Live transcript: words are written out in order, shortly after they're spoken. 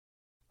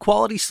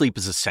Quality sleep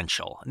is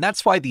essential, and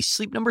that's why the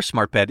Sleep Number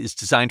Smart Bed is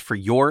designed for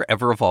your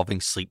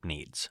ever-evolving sleep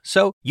needs.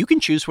 So you can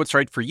choose what's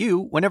right for you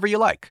whenever you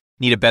like.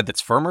 Need a bed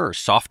that's firmer or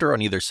softer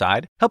on either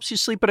side? Helps you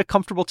sleep at a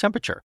comfortable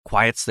temperature,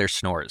 quiets their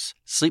snores.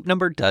 Sleep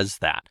Number does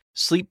that.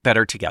 Sleep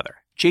better together.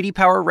 J.D.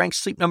 Power ranks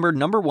Sleep Number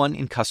 #1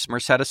 in customer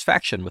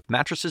satisfaction with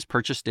mattresses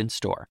purchased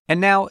in-store.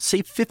 And now,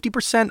 save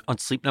 50% on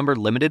Sleep Number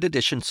limited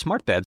edition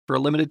smart beds for a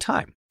limited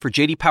time. For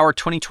J.D. Power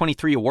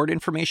 2023 award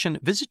information,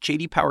 visit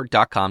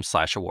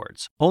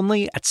jdpower.com/awards.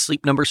 Only at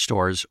Sleep Number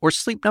stores or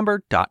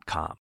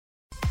sleepnumber.com.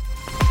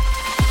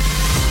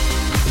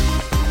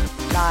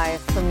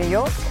 Live from New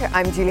York,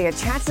 I'm Julia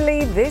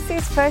Chatterley. This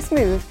is First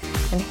Move,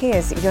 and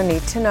here's your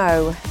need to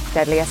know.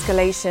 Deadly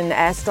escalation,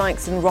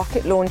 airstrikes and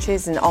rocket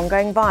launches, and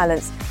ongoing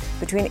violence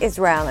between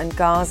Israel and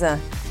Gaza.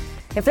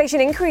 Inflation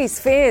increase,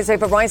 fears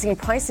over rising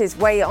prices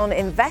weigh on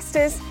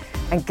investors,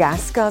 and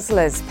gas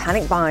guzzlers.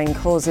 Panic buying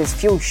causes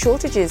fuel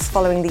shortages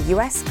following the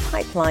US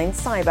pipeline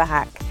cyber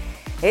hack.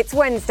 It's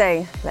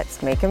Wednesday.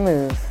 Let's make a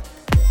move.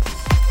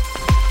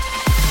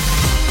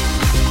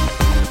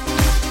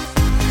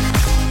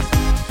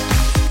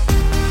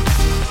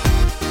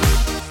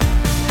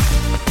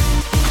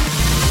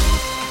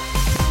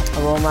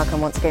 A warm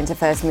welcome once again to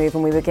First Move,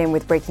 and we begin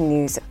with breaking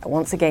news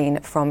once again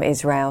from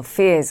Israel.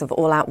 Fears of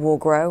all-out war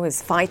grow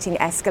as fighting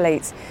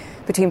escalates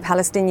between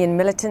Palestinian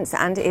militants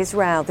and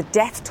Israel. The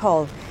death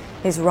toll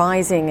is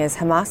rising as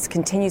Hamas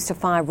continues to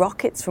fire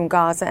rockets from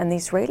Gaza and the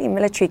Israeli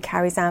military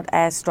carries out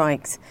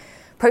airstrikes.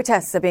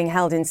 Protests are being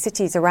held in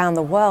cities around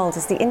the world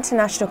as the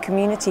international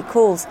community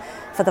calls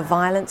for the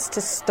violence to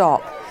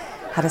stop.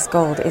 Hadas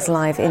Gold is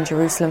live in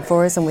Jerusalem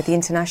for us, and with the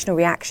international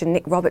reaction,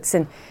 Nick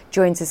Robertson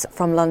joins us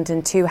from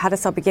London too.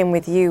 Hadas, I'll begin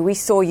with you. We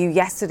saw you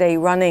yesterday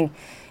running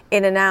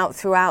in and out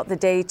throughout the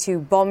day to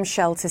bomb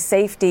shelter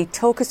safety.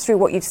 Talk us through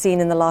what you've seen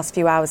in the last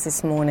few hours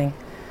this morning.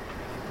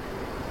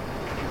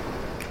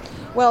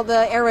 Well,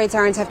 the air raid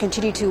sirens have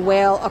continued to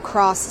wail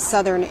across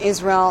southern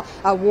Israel,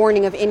 a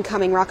warning of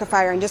incoming rocket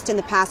fire. And just in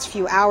the past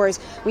few hours,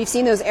 we've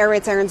seen those air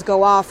raid sirens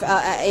go off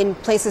in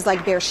places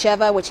like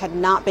Beersheba, which had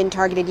not been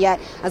targeted yet,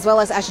 as well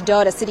as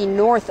Ashdod, a city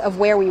north of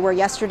where we were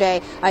yesterday.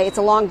 It's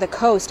along the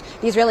coast.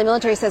 The Israeli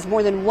military says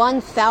more than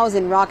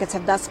 1,000 rockets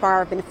have thus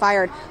far been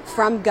fired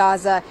from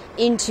Gaza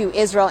into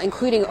Israel,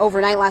 including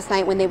overnight last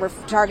night when they were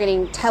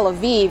targeting Tel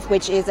Aviv,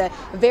 which is a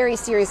very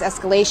serious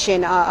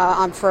escalation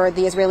for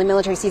the Israeli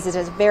military. Sees it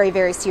as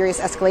very serious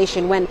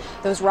escalation when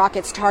those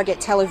rockets target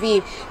Tel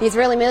Aviv. The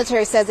Israeli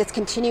military says it's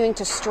continuing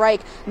to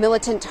strike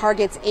militant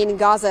targets in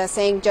Gaza,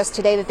 saying just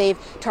today that they've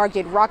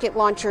targeted rocket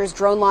launchers,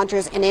 drone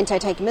launchers, and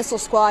anti-tank missile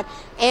squad.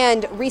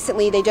 And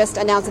recently they just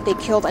announced that they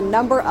killed a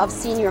number of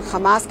senior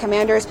Hamas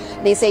commanders.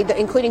 They say that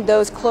including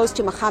those close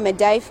to Mohammed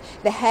Daif,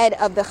 the head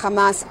of the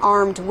Hamas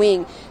armed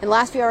wing. In the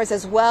last few hours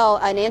as well,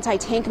 an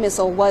anti-tank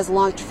missile was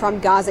launched from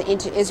Gaza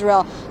into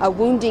Israel,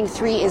 wounding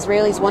 3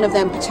 Israelis, one of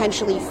them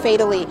potentially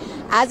fatally.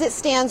 As it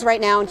stands right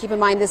now, and keep in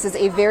mind this is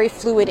a very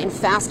fluid and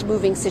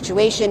fast-moving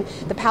situation,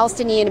 the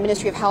Palestinian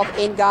Ministry of Health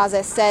in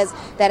Gaza says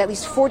that at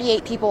least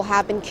 48 people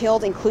have been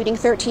killed, including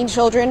 13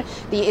 children.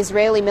 The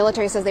Israeli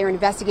military says they are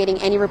investigating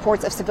any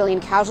reports of civilian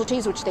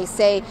casualties, which they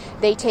say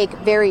they take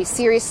very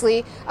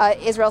seriously.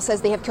 Israel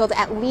says they have killed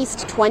at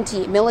least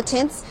 20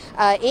 militants.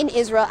 In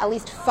Israel, at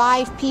least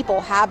 5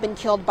 people have been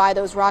killed by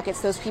those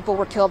rockets. Those people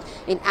were killed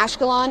in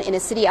Ashkelon, in a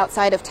city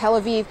outside of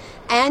Tel Aviv,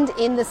 and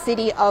in the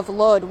city of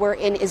Lod, where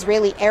an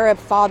Israeli Arab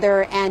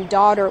father and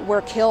daughter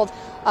were killed.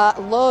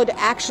 Lod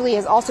actually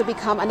has also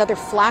become another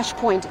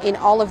flashpoint in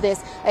all of this.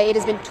 It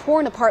has been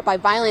torn apart by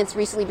violence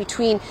recently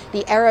between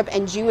the Arab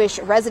and Jewish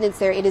residents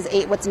there. It is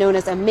what's known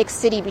as a mixed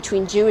city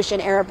between Jewish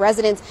and Arab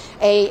residents.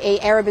 A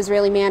Arab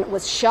Israeli man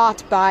was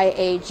shot by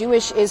a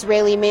Jewish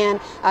Israeli man.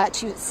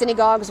 2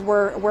 synagogues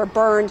were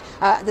burned.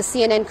 The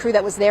CNN crew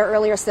that was there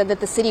earlier said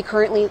that the city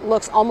currently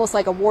looks almost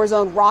like a war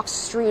zone, rocks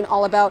strewn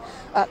all about,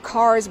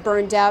 cars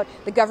burned out.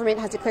 The government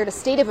has declared a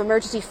state of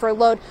emergency for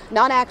Lod,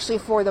 not actually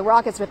for the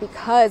rockets, but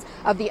because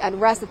of the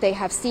unrest that they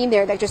have seen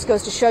there. That just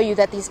goes to show you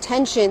that these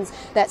tensions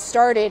that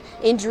started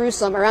in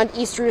Jerusalem, around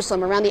East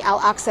Jerusalem, around the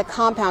Al-Aqsa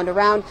compound,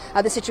 around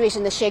the situation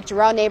in the Sheikh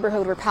Jarrah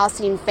neighborhood where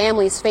Palestinian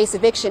families face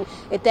eviction,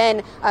 it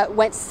then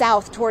went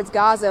south towards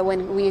Gaza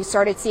when we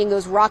started seeing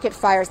those rocket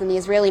fires and the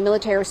Israeli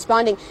military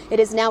responding. It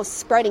is now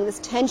spreading. This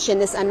tension,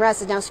 this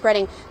unrest is now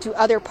spreading to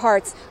other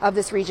parts of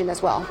this region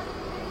as well.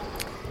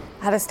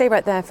 Hadas, stay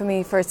right there for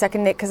me for a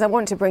second, Nick, because I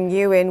want to bring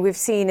you in. We've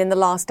seen in the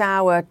last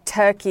hour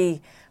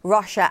Turkey,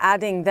 Russia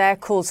adding their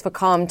calls for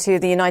calm to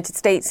the United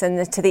States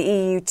and to the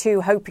EU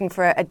too, hoping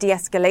for a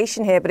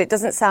de-escalation here. But it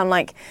doesn't sound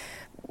like,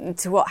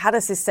 to what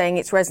Hadas is saying,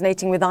 it's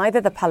resonating with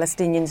either the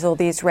Palestinians or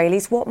the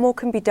Israelis. What more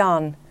can be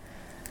done?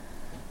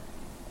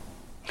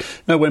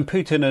 No, when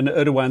Putin and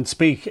Erdogan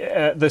speak,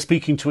 they're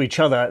speaking to each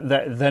other.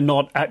 They're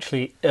not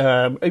actually,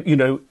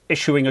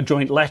 issuing a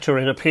joint letter,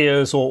 it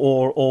appears,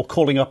 or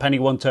calling up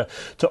anyone to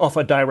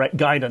offer direct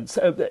guidance.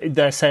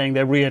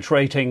 They're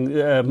reiterating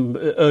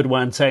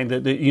Erdogan saying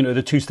that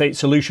the two-state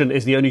solution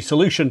is the only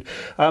solution.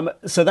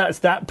 So that's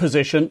that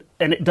position,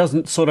 and it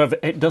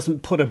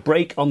doesn't put a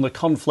brake on the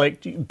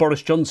conflict.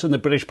 Boris Johnson, the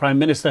British Prime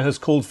Minister, has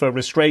called for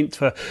restraint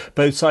for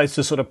both sides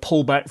to sort of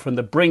pull back from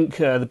the brink.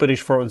 The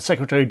British Foreign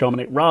Secretary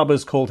Dominic Raab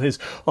has called his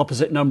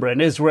opposite number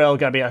in Israel,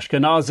 Gabi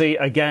Ashkenazi,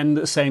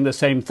 again saying the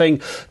same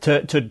thing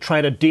to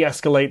try to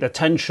de-escalate the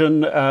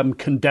tension,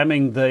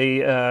 condemning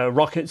the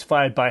rockets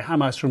fired by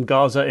Hamas from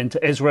Gaza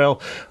into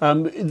Israel.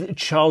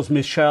 Charles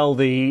Michel,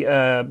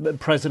 the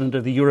president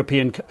of the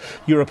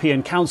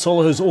European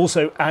Council, has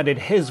also added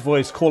his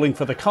voice calling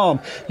for the calm.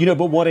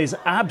 But what is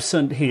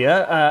absent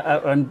here,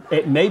 and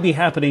it may be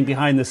happening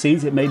behind the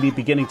scenes, it may be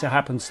beginning to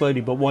happen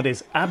slowly, but what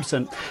is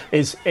absent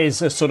is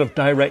a sort of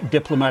direct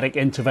diplomatic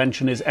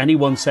intervention. Is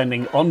anyone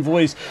sending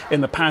envoys?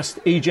 In the past,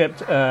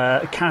 Egypt,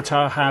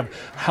 Qatar have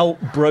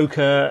helped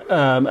broker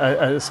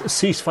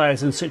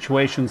ceasefires in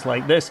situations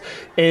like this.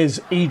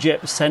 Is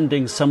Egypt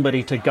sending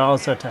somebody to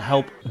Gaza to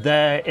help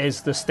there?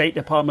 Is the State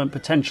Department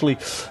potentially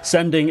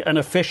sending an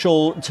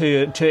official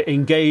to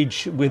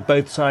engage with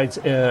both sides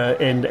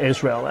in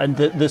Israel? And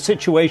the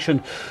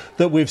situation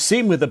that we've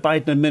seen with the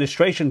Biden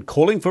administration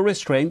calling for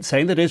restraint,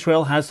 saying that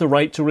Israel has the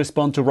right to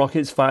respond to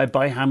rockets fired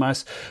by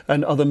Hamas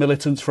and other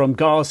militants from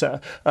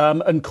Gaza,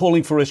 and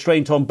calling for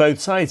restraint on both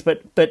sides.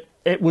 But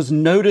it was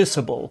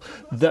noticeable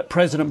that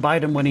President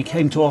Biden, when he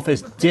came to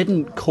office,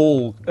 didn't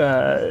call,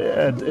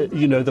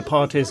 the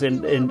parties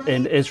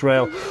in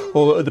Israel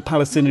or the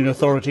Palestinian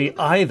Authority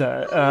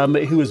either.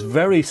 He was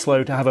very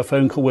slow to have a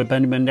phone call with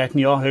Benjamin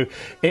Netanyahu.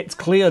 It's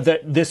clear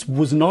that this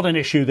was not an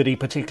issue that he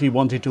particularly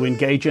wanted to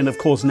engage in. Of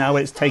course, now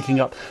it's taking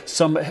up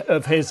some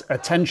of his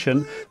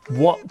attention.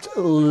 What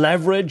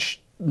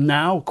leverage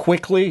now,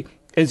 quickly,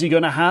 is he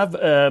going to have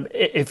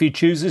if he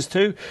chooses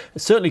to?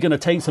 It's certainly going to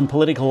take some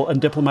political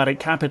and diplomatic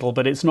capital,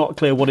 but it's not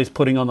clear what he's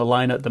putting on the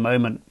line at the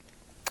moment.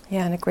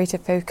 Yeah, and a greater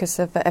focus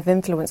of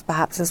influence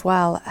perhaps as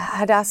well.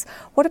 Hadass,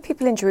 what are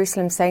people in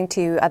Jerusalem saying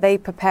to you? Are they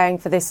preparing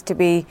for this to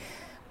be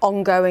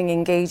ongoing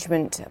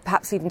engagement,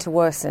 perhaps even to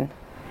worsen?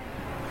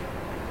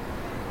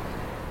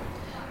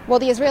 Well,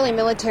 the Israeli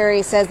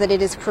military says that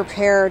it is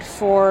prepared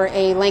for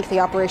a lengthy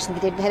operation.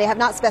 They have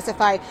not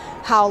specified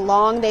how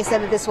long they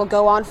said that this will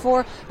go on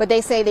for, but they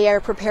say they are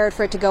prepared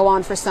for it to go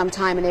on for some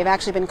time. And they've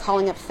actually been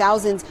calling up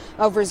thousands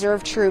of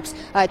reserve troops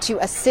to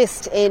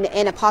assist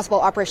in a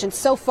possible operation.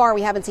 So far,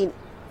 we haven't seen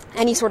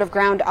any sort of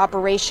ground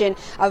operation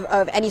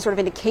of any sort of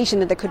indication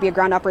that there could be a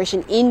ground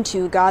operation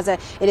into Gaza.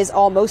 It has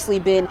all mostly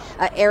been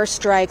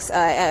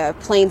airstrikes,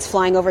 planes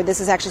flying over.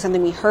 This is actually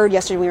something we heard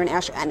yesterday when we were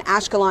in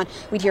Ashkelon.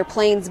 We'd hear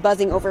planes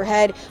buzzing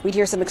overhead. We'd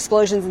hear some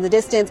explosions in the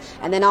distance.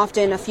 And then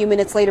often a few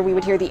minutes later, we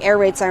would hear the air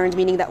raid sirens,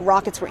 meaning that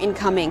rockets were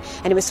incoming.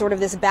 And it was sort of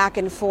this back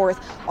and forth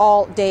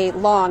all day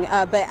long.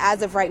 But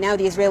as of right now,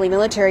 the Israeli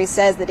military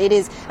says that it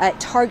is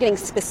targeting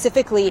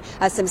specifically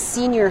some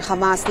senior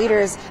Hamas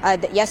leaders.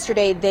 That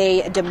yesterday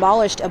they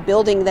demolished a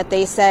building that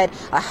they said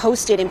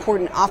hosted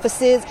important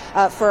offices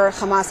for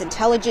Hamas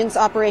intelligence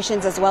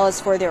operations as well as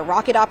for their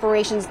rocket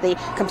operations. They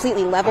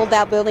completely leveled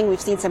that building.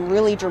 We've seen some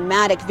really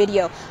dramatic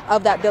video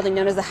of that building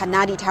known as the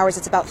Hanadi Towers.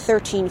 It's about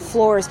 13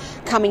 floors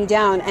coming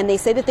down, and they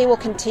say that they will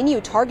continue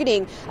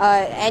targeting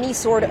any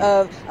sort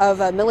of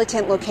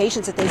militant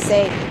locations that they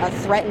say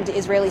threatened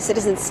Israeli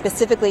citizens,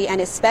 specifically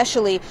and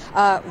especially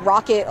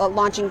rocket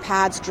launching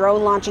pads,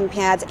 drone launching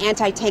pads,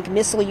 anti-tank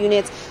missile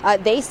units.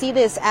 They see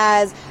this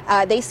as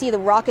they see the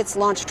rockets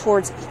launched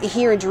towards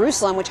here in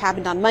Jerusalem, which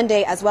happened on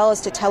Monday, as well as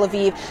to Tel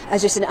Aviv,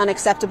 as just an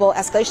unacceptable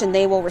escalation.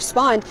 They will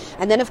respond.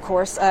 And then, of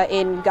course,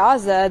 in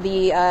Gaza,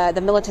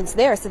 the militants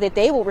there said that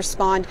they will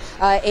respond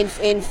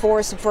in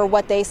force for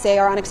what they say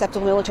are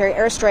unacceptable military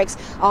airstrikes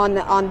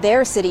on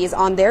their cities,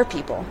 on their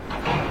people.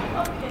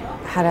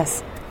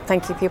 Hadass,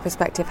 thank you for your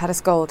perspective.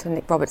 Hadass Gold and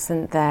Nick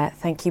Robertson there.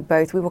 Thank you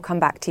both. We will come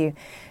back to you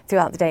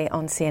throughout the day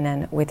on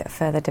CNN with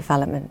further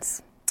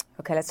developments.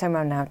 OK, let's turn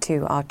around now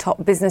to our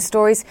top business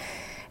stories.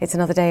 It's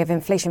another day of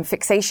inflation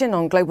fixation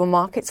on global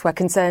markets, where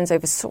concerns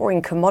over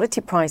soaring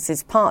commodity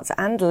prices, parts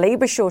and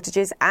labour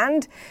shortages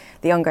and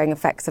the ongoing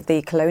effects of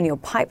the Colonial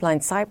Pipeline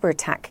cyber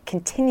attack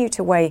continue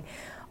to weigh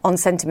on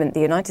sentiment.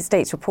 The United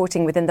States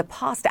reporting within the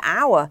past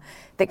hour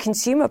that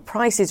consumer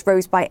prices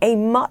rose by a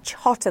much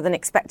hotter than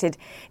expected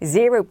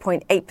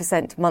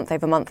 0.8% month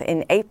over month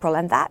in April.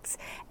 And that's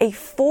a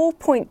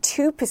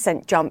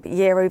 4.2% jump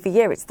year over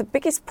year. It's the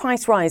biggest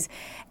price rise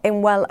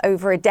in well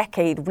over a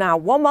decade. Now,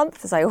 1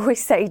 month, as I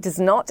always say, does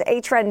not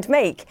a trend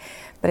make,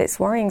 but it's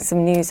worrying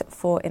some news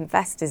for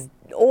investors.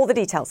 All the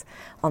details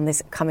on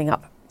this coming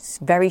up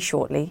very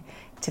shortly.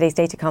 Today's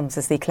data comes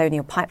as the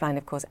Colonial Pipeline,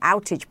 of course,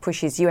 outage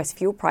pushes US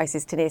fuel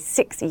prices to near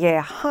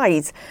 6-year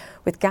highs,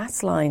 with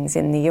gas lines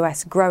in the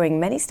US growing,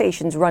 many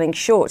stations running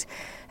short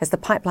as the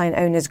pipeline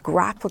owners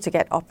grapple to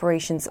get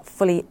operations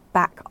fully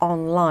back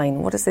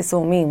online. What does this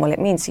all mean? Well, it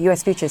means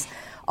US futures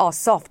are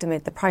soft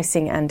amid the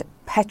pricing and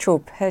petrol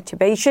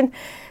perturbation.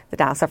 The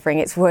Dow suffering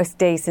its worst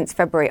day since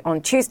February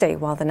on Tuesday,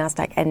 while the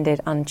Nasdaq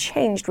ended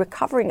unchanged,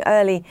 recovering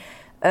earlier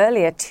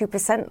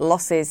 2%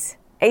 losses.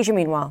 Asia,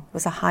 meanwhile,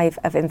 was a hive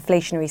of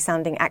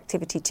inflationary-sounding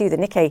activity too. The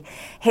Nikkei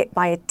hit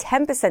by a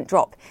 10%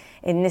 drop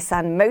in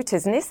Nissan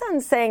Motors.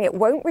 Nissan saying it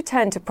won't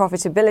return to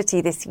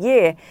profitability this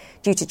year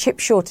due to chip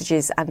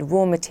shortages and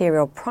raw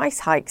material price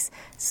hikes.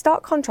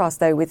 Stark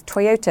contrast, though, with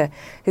Toyota,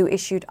 who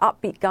issued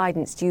upbeat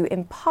guidance due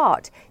in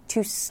part to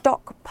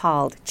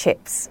stockpiled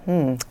chips,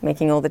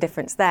 making all the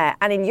difference there.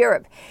 And in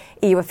Europe,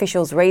 EU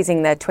officials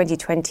raising their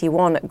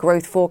 2021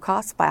 growth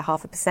forecast by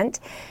 0.5%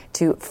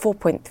 to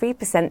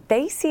 4.3%.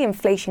 They see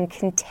inflation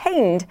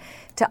contained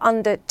to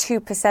under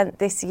 2%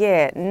 this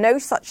year. No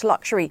such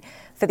luxury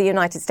for the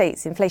United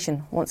States.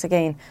 Inflation, once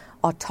again,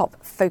 our top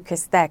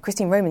focus there.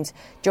 Christine Romans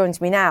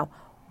joins me now.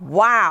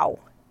 Wow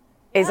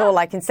is all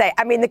I can say.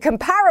 I mean, the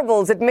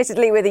comparables,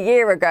 admittedly, with a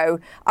year ago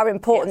are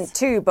important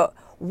too, but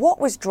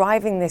what was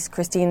driving this,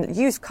 Christine?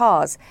 Used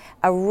cars,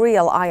 a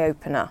real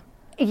eye-opener.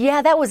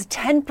 Yeah, that was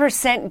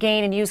 10%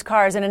 gain in used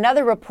cars. And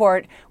another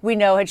report we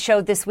know had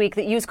showed this week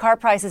that used car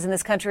prices in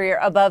this country are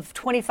above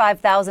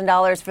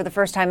 $25,000 for the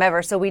first time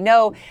ever. So we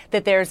know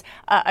that there's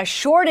a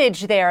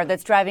shortage there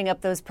that's driving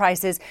up those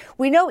prices.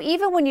 We know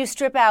even when you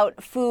strip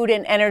out food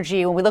and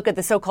energy, when we look at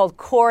the so-called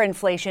core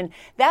inflation,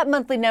 that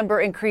monthly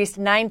number increased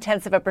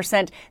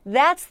 0.9%.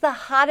 That's the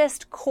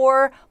hottest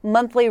core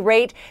monthly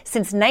rate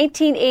since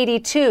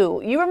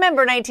 1982. You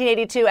remember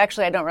 1982?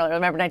 Actually, I don't really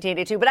remember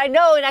 1982, but I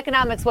know in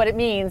economics what it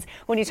means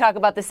when you talk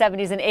about the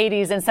 70s and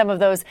 80s and some of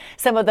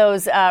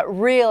those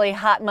really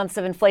hot months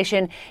of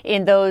inflation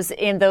in those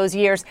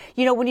years.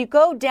 You know, when you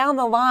go down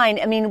the line,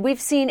 I mean, we've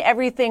seen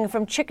everything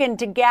from chicken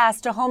to gas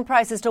to home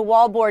prices to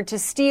wallboard to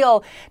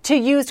steel to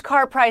used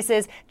car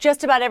prices,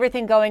 just about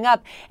everything going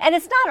up. And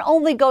it's not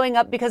only going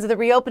up because of the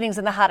reopenings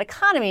and the hot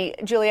economy,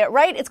 Julia,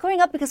 right? It's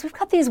going up because we've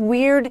got these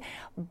weird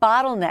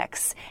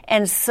bottlenecks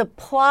and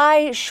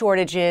supply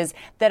shortages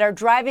that are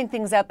driving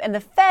things up. And the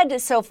Fed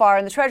so far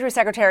and the Treasury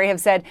Secretary have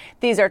said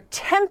these are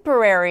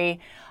temporary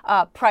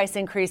price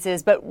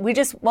increases, but we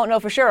just won't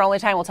know for sure. Only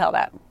time will tell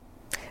that.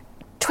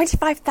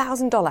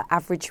 $25,000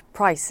 average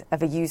price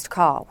of a used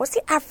car. What's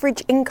the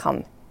average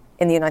income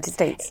in the United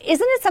States?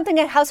 Isn't it something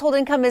that household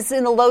income is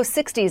in the low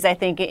 60s, I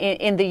think,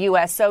 in the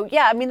U.S.? So,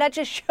 yeah, I mean, that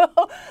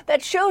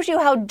shows you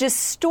how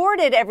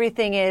distorted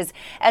everything is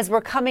as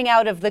we're coming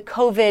out of the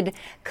COVID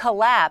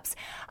collapse.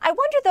 I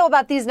wonder, though,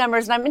 about these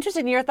numbers, and I'm interested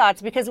in your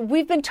thoughts, because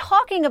we've been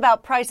talking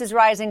about prices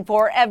rising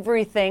for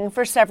everything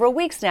for several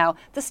weeks now.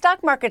 The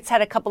stock market's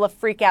had a couple of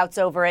freakouts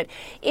over it.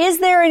 Is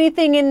there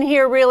anything in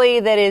here really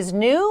that is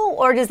new,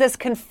 or does this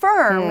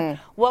confirm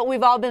what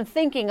we've all been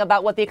thinking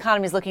about what the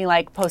economy is looking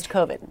like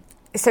post-COVID?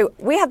 So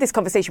we had this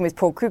conversation with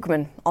Paul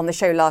Krugman on the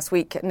show last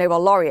week, Nobel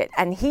laureate,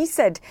 and he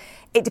said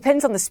it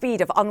depends on the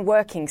speed of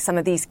unworking some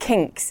of these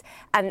kinks.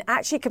 And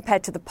actually,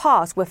 compared to the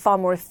past, we're far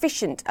more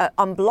efficient at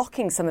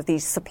unblocking some of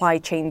these supply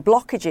chain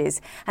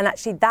blockages. And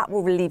actually, that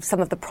will relieve some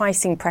of the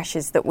pricing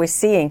pressures that we're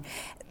seeing.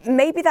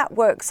 Maybe that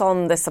works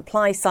on the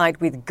supply side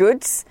with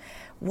goods.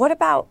 What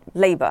about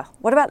labor?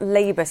 What about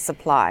labor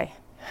supply?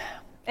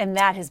 And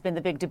that has been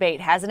the big debate,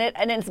 hasn't it?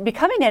 And it's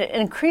becoming an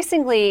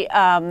increasingly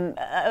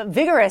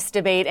vigorous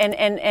debate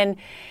and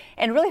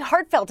really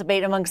heartfelt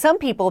debate among some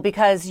people,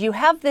 because you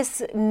have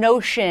this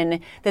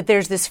notion that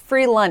there's this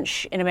free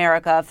lunch in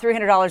America of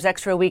 $300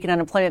 extra a week in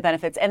unemployment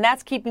benefits, and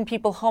that's keeping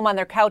people home on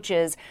their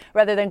couches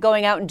rather than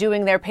going out and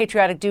doing their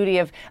patriotic duty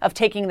of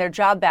taking their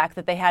job back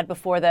that they had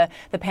before the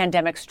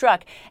pandemic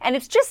struck. And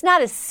it's just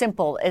not as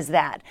simple as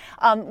that.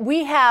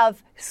 We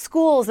have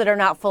schools that are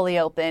not fully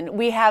open.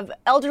 We have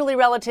elderly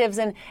relatives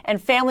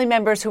and family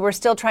members who are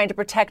still trying to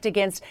protect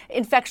against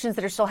infections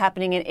that are still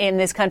happening in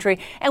this country.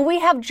 And we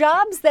have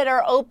jobs that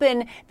are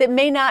open that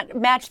may not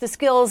match the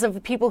skills of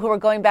the people who are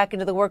going back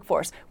into the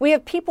workforce. We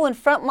have people in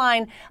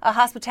frontline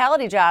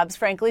hospitality jobs,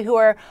 frankly, who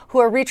are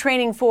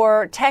retraining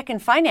for tech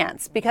and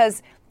finance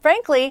because,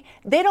 frankly,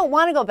 they don't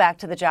want to go back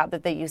to the job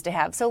that they used to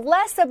have. So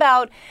less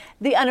about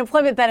the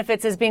unemployment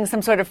benefits as being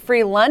some sort of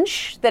free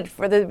lunch that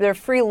for they're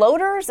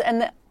freeloaders.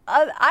 And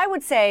I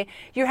would say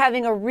you're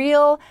having a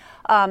real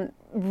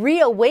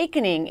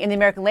reawakening in the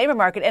American labor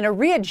market and a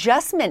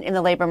readjustment in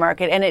the labor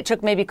market. And it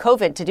took maybe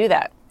COVID to do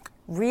that.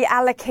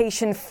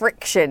 Reallocation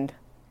friction,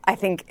 I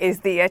think, is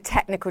the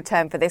technical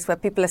term for this, where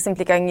people are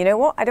simply going, you know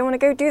what, I don't want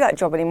to go do that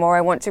job anymore.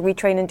 I want to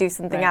retrain and do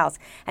something else.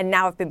 And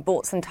now I've been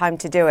bought some time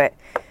to do it.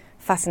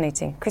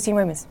 Fascinating. Christine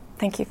Romans,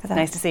 thank you for that.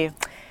 Nice to see you.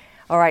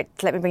 All right,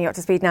 let me bring you up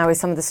to speed now with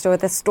some of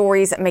the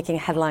stories making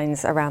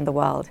headlines around the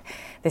world.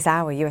 This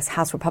hour, US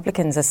House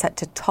Republicans are set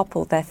to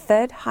topple their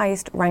third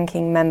highest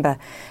ranking member.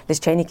 Liz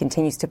Cheney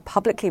continues to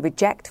publicly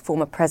reject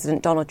former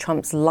President Donald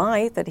Trump's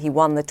lie that he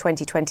won the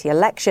 2020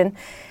 election.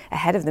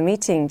 Ahead of the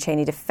meeting,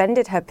 Cheney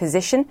defended her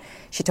position.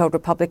 She told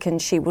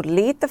Republicans she would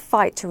lead the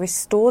fight to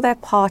restore their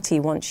party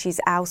once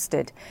she's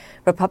ousted.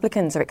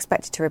 Republicans are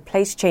expected to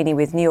replace Cheney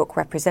with New York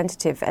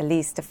Representative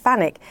Elise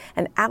Stefanik,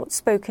 an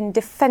outspoken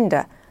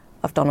defender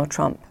of Donald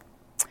Trump.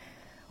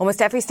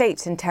 Almost every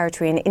state and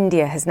territory in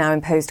India has now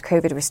imposed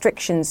COVID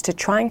restrictions to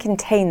try and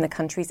contain the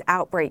country's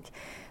outbreak.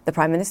 The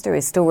Prime Minister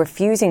is still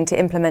refusing to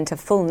implement a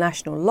full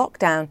national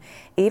lockdown,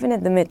 even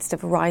in the midst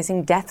of a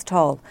rising death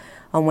toll.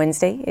 On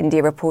Wednesday,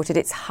 India reported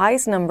its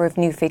highest number of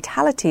new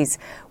fatalities,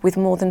 with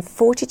more than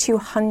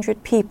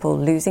 4,200 people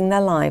losing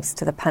their lives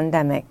to the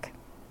pandemic.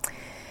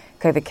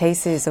 COVID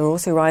cases are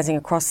also rising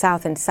across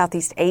South and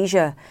Southeast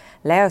Asia.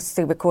 Laos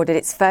recorded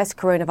its first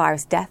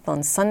coronavirus death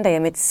on Sunday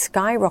amid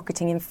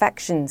skyrocketing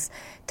infections.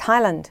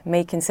 Thailand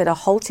may consider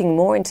halting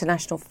more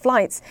international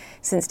flights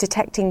since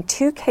detecting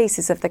 2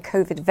 cases of the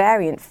COVID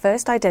variant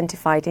first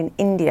identified in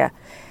India.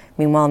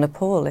 Meanwhile,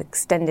 Nepal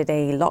extended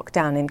a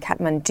lockdown in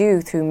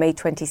Kathmandu through May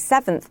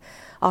 27th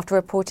after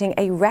reporting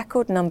a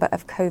record number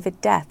of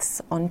COVID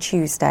deaths on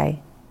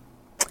Tuesday.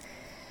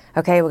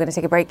 OK, we're going to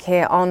take a break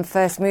here on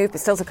First Move, but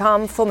still to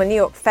come, former New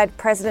York Fed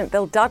President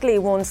Bill Dudley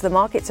warns the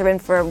markets are in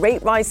for a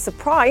rate rise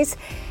surprise.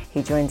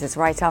 He joins us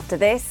right after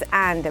this,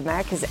 and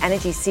America's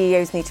energy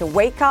CEOs need to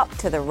wake up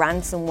to the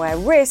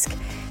ransomware risk,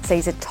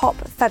 says a top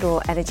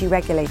federal energy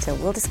regulator.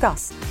 We'll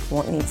discuss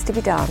what needs to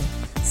be done.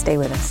 Stay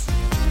with us.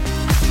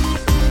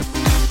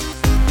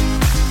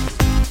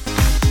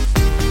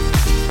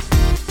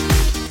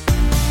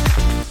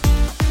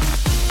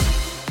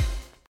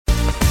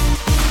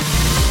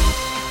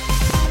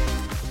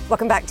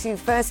 Welcome back to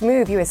First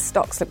Move. US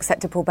stocks look set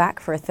to pull back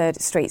for a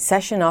third straight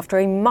session after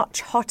a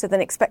much hotter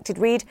than expected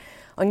read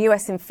on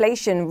US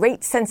inflation.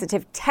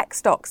 Rate-sensitive tech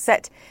stocks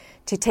set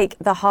to take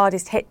the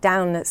hardest hit,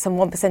 down some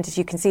 1%, as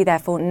you can see there,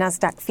 for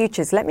NASDAQ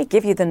futures. Let me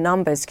give you the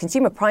numbers.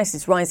 Consumer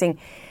prices rising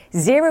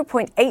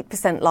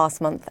 0.8% last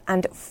month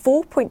and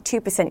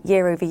 4.2%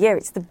 year over year.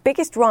 It's the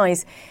biggest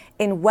rise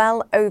in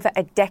well over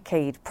a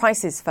decade.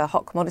 Prices for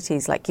hot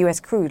commodities like US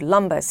crude,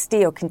 lumber,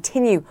 steel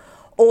continue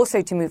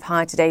also to move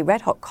higher today.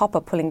 Red hot copper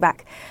pulling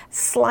back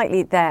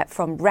slightly there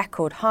from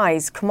record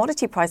highs.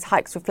 Commodity price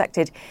hikes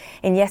reflected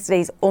in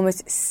yesterday's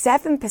almost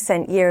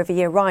 7%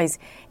 year-over-year rise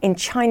in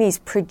Chinese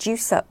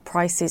producer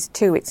prices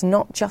too. It's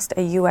not just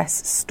a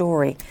US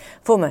story.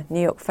 Former New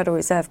York Federal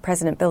Reserve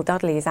President Bill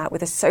Dudley is out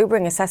with a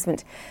sobering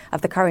assessment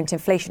of the current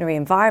inflationary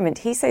environment.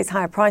 He says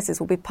higher prices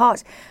will be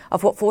part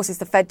of what forces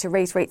the Fed to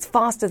raise rates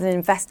faster than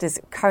investors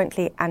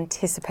currently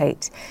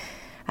anticipate.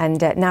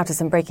 And now to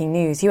some breaking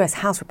news. US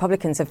House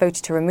Republicans have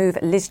voted to remove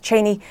Liz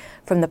Cheney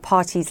from the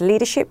party's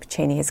leadership.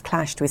 Cheney has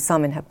clashed with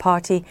some in her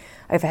party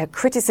over her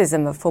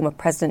criticism of former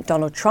President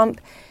Donald Trump.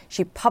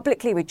 She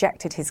publicly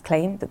rejected his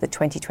claim that the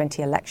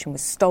 2020 election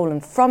was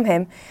stolen from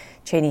him.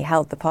 Cheney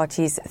held the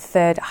party's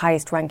third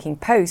highest ranking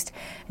post,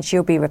 and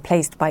she'll be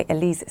replaced by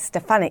Elise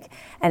Stefanik,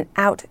 an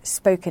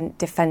outspoken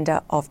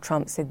defender of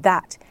Trump. So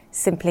that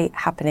simply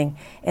happening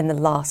in the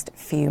last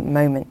few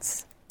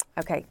moments.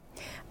 OK.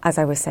 As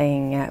I was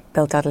saying,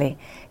 Bill Dudley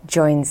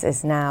joins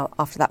us now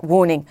after that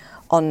warning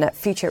on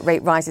future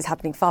rate rises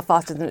happening far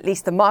faster than at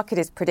least the market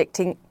is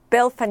predicting.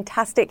 Bill,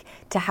 fantastic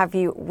to have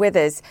you with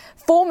us.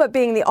 Former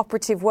being the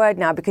operative word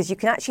now, because you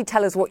can actually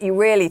tell us what you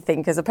really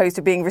think as opposed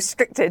to being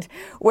restricted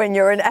when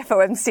you're an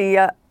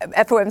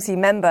FOMC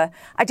member.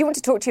 I do want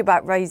to talk to you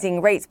about raising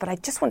rates, but I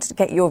just wanted to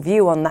get your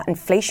view on that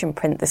inflation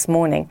print this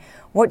morning.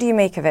 What do you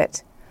make of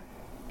it?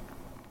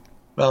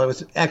 Well, it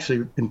was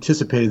actually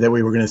anticipated that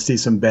we were going to see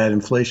some bad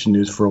inflation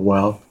news for a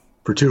while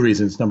for 2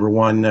 reasons. Number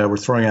one, we're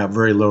throwing out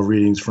very low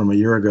readings from a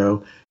year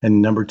ago.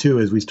 And number two,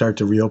 as we start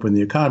to reopen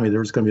the economy,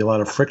 there's going to be a lot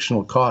of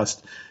frictional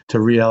cost to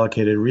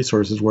reallocated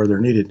resources where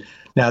they're needed.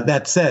 Now,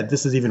 that said,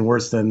 this is even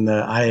worse than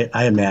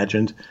I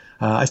imagined.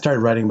 I started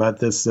writing about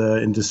this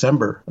in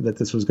December, that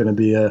this was going to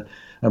be a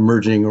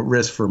emerging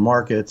risk for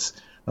markets,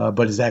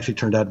 but it's actually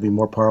turned out to be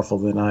more powerful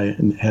than I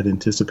had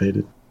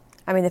anticipated.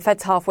 I mean, the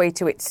Fed's halfway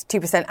to its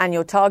 2%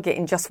 annual target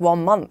in just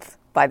 1 month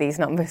by these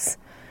numbers.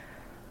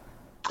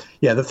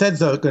 Yeah, the Fed's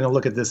going to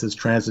look at this as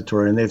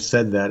transitory, and they've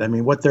said that. I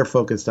mean, what they're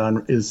focused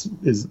on is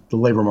the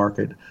labor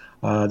market.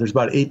 There's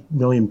about 8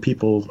 million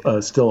people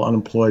still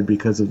unemployed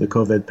because of the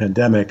COVID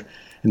pandemic,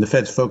 and the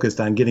Fed's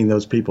focused on getting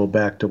those people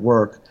back to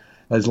work.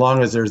 As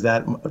long as there's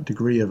that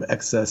degree of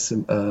excess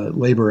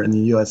labor in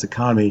the U.S.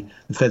 economy,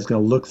 the Fed's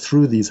going to look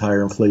through these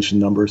higher inflation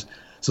numbers.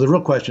 So the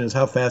real question is,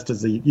 how fast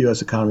does the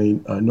U.S. economy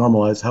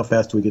normalize? How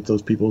fast do we get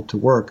those people to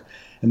work?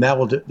 And that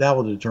will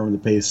determine the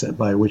pace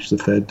by which the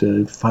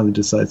Fed finally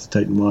decides to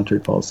tighten monetary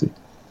policy.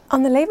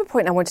 On the labour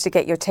point, I wanted to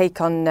get your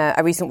take on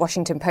a recent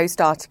Washington Post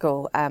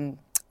article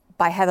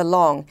by Heather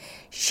Long.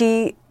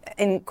 She,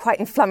 in quite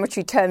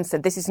inflammatory terms,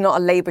 said this is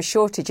not a labour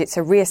shortage, it's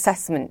a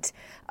reassessment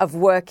of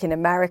work in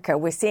America.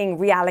 We're seeing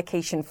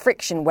reallocation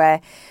friction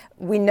where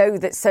we know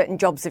that certain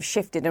jobs have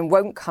shifted and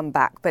won't come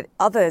back, but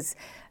others.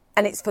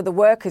 And it's for the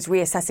workers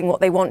reassessing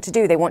what they want to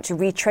do. They want to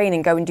retrain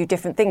and go and do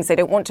different things. They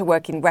don't want to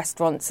work in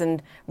restaurants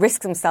and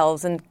risk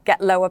themselves and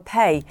get lower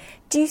pay.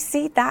 Do you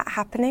see that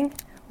happening?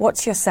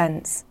 What's your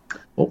sense?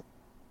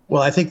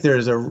 Well, I think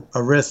there's a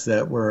risk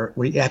that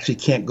we actually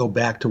can't go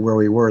back to where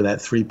we were, that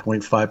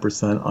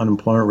 3.5%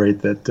 unemployment rate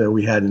that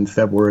we had in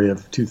February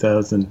of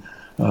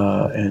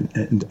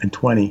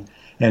 2020.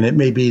 And it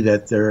may be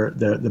that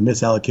the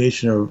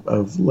misallocation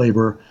of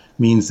labor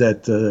means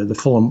that the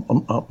full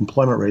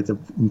employment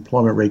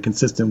rate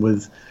consistent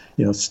with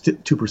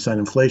 2%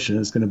 inflation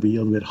is going to be a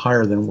little bit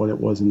higher than what it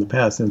was in the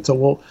past. And so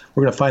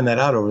we're going to find that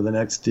out over the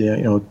next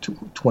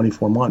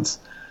 24 months.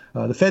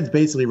 The Fed's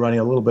basically running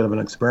a little bit of an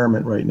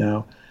experiment right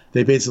now.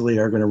 They basically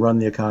are going to run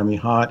the economy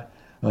hot.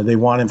 They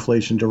want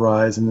inflation to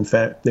rise, and in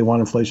fact, they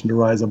want inflation to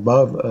rise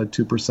above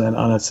 2%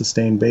 on a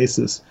sustained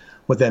basis.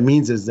 What that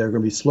means is they're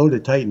going to be slow to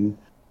tighten,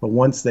 but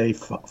once they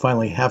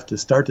finally have to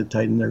start to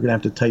tighten, they're going to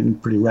have to tighten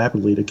pretty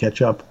rapidly to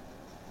catch up.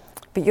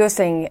 But you're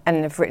saying,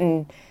 and have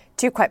written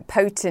two quite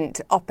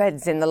potent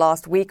op-eds in the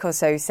last week or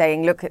so,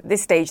 saying, look, at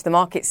this stage, the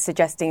market's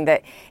suggesting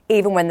that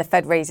even when the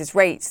Fed raises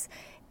rates,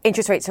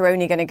 interest rates are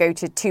only going to go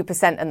to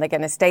 2% and they're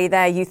going to stay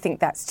there. You think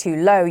that's too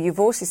low. You've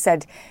also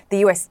said the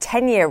US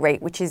 10-year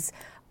rate, which is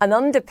an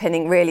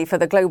underpinning really for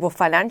the global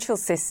financial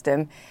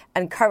system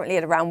and currently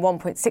at around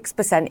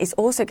 1.6%, is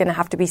also going to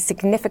have to be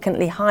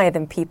significantly higher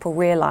than people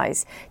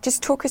realize.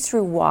 Just talk us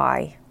through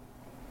why.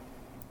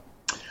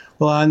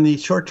 Well, on the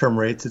short-term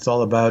rates, it's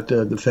all about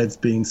the Fed's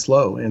being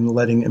slow and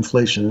letting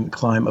inflation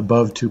climb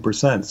above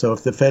 2%. So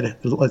if the Fed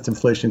lets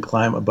inflation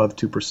climb above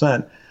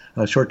 2%,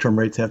 short-term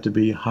rates have to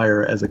be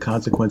higher as a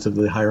consequence of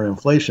the higher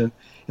inflation.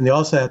 And they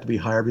also have to be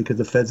higher because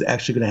the Fed's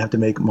actually going to have to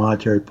make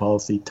monetary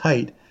policy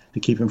tight to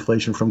keep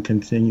inflation from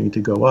continuing to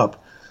go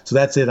up. So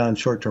that's it on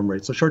short-term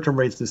rates. So short-term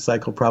rates this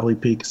cycle probably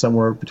peak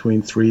somewhere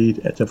between 3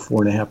 to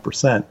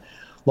 4.5%.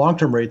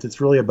 Long-term rates,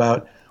 it's really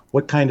about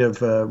what kind of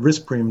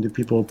risk premium do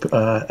people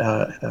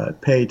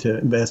pay to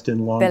invest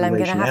in long-duration assets. Bill, I'm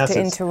going to have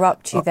to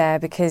interrupt you there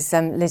because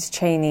Liz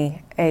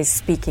Cheney is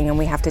speaking and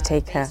we have to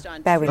take her.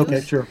 Bear with me. Okay,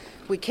 sure.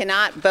 We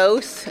cannot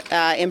both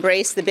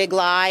embrace the big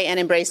lie and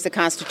embrace the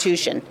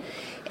Constitution.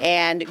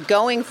 And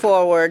going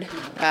forward,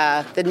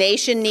 the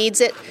nation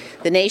needs it.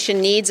 The nation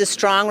needs a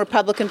strong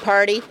Republican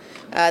Party.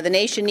 The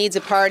nation needs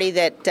a party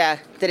that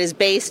is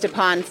based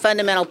upon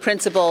fundamental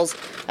principles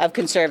of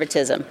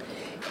conservatism.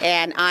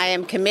 And I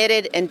am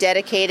committed and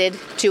dedicated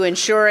to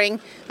ensuring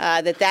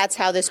that that's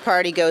how this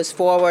party goes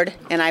forward,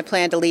 and I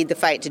plan to lead the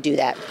fight to do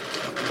that.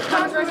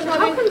 Congressman,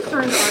 how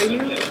concerned are you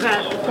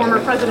that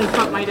former President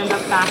Trump might end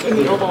up back in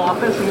the Oval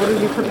Office, and what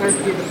are you prepared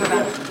to do to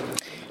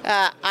prevent?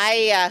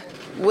 I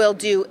will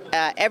do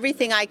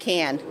everything I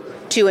can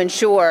to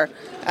ensure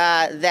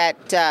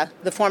that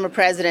the former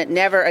president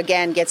never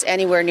again gets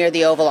anywhere near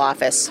the Oval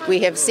Office. We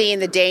have seen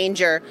the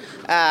danger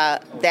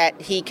that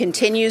he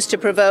continues to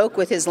provoke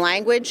with his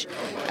language.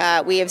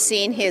 We have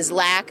seen his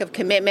lack of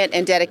commitment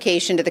and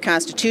dedication to the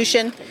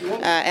Constitution.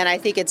 And I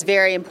think it's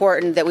very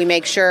important that we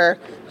make sure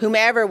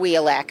whomever we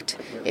elect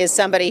is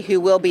somebody who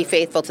will be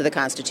faithful to the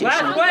Constitution.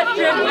 Last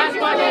question.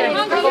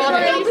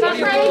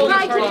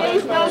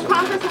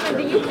 Congresswoman,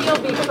 do you feel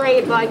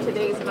betrayed by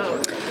today's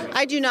vote?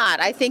 I do not.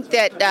 I think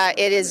that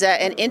it is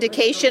an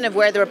indication of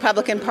where the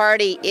Republican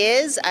Party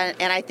is,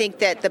 and I think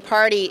that the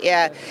party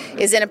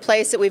is in a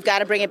place that we've got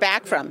to bring it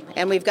back from,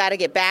 and we've got to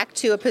get back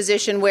to a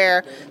position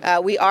where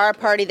we are a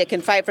party that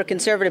can fight for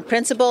conservative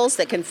principles,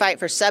 that can fight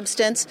for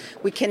substance.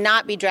 We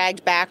cannot be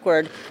dragged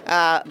backward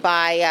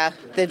by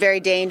the very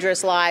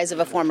dangerous lies of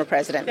a former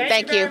president.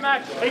 Thank you. Very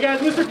much. Hey guys,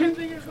 Mr.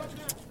 Kinzinger.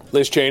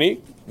 Liz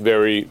Cheney,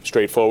 very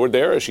straightforward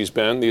there, as she's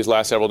been these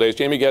last several days.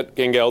 Jamie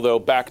Gangel, though,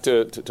 back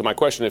to my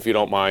question, if you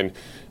don't mind,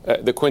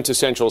 the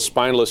quintessential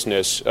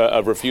spinelessness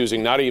of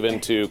refusing not even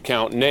to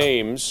count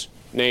name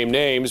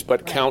names,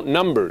 but count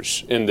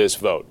numbers in this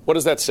vote. What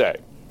does that say?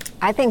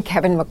 I think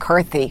Kevin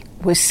McCarthy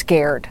was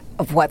scared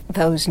of what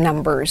those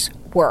numbers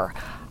were.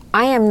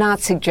 I am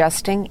not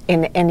suggesting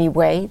in any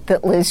way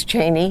that Liz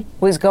Cheney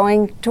was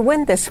going to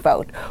win this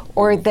vote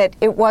or that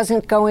it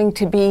wasn't going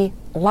to be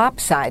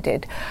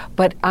lopsided.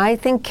 But I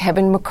think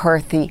Kevin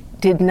McCarthy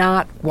did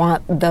not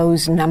want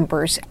those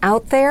numbers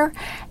out there.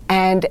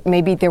 And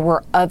maybe there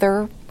were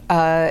other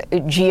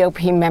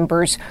GOP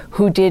members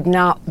who did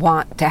not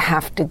want to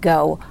have to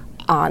go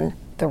on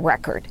the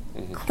record.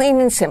 Clean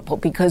and simple,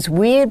 because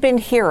we had been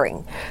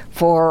hearing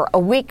for a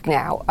week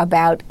now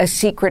about a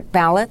secret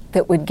ballot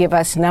that would give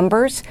us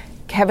numbers.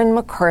 Kevin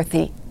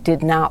McCarthy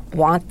did not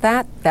want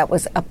that. That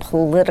was a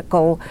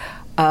political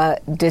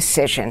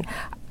decision.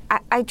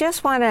 I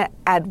just want to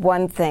add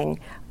one thing.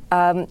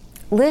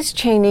 Liz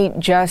Cheney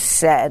just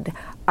said,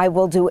 I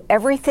will do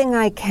everything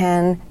I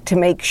can to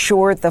make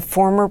sure the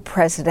former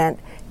president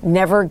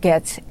never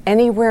gets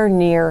anywhere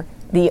near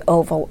the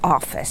Oval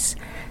Office.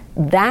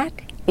 That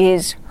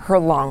is her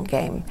long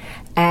game.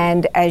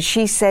 And as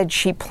she said,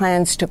 she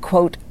plans to,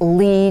 quote,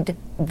 lead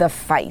the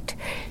fight.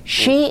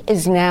 She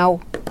is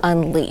now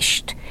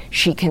unleashed.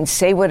 She can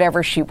say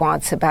whatever she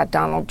wants about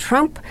Donald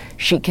Trump.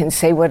 She can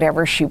say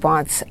whatever she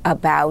wants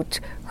about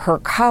her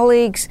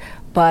colleagues.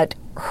 But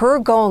her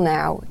goal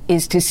now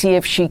is to see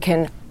if she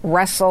can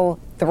wrestle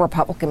the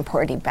Republican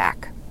Party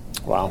back.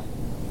 Wow.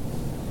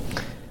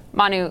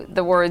 Manu,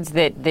 the words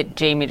that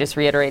Jamie just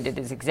reiterated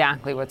is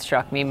exactly what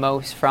struck me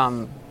most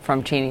from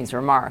Cheney's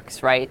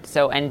remarks, right?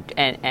 So, and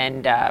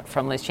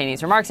from Liz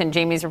Cheney's remarks, and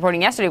Jamie's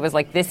reporting yesterday was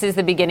like, this is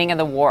the beginning of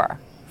the war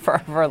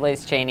for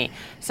Liz Cheney.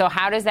 So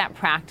how does that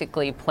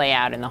practically play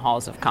out in the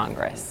halls of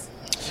Congress?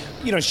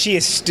 she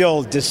is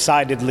still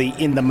decidedly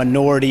in the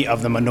minority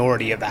of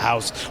the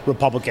House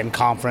Republican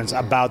Conference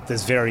about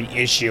this very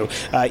issue.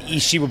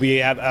 She will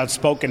be an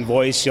outspoken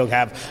voice. She'll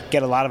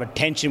get a lot of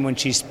attention when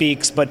she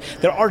speaks, but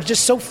there are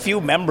just so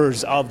few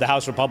members of the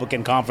House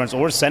Republican Conference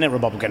or Senate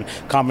Republican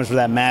Conference, for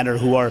that matter,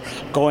 who are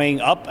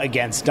going up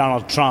against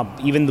Donald Trump.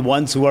 Even the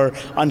ones who are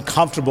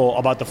uncomfortable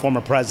about the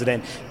former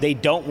president, they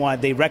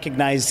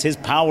recognize his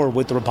power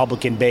with the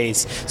Republican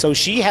base. So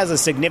she has a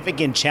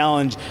significant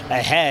challenge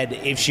ahead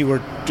if she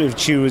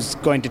was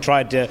going to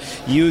try to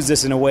use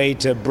this in a way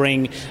to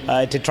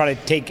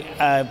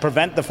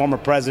prevent the former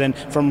president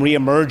from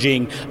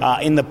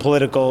reemerging in the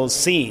political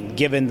scene,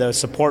 given the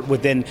support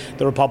within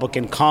the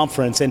Republican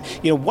conference. And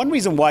one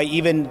reason why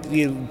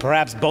even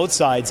perhaps both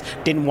sides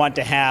didn't want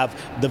to have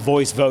the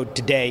voice vote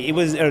today,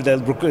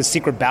 the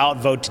secret ballot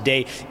vote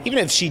today, even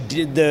if she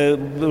did, the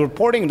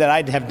reporting that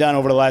I have done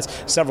over the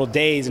last several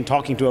days and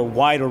talking to a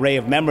wide array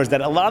of members,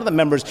 that a lot of the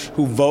members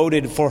who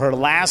voted for her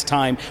last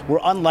time were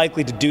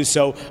unlikely to do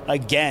so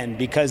again,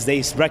 because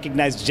they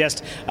recognized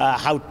just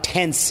how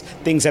tense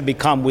things have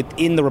become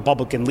within the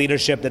Republican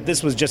leadership, that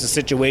this was just a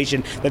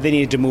situation that they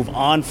needed to move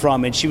on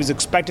from. And she was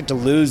expected to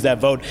lose that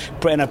vote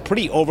on a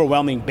pretty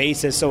overwhelming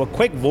basis. So a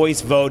quick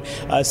voice vote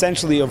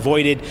essentially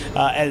avoided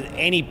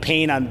any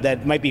pain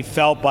that might be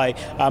felt by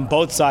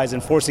both sides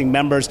in forcing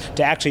members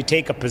to actually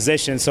take a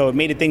position. So it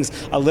made things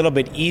a little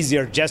bit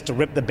easier just to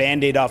rip the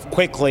Band-Aid off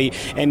quickly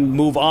and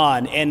move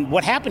on. And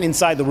what happened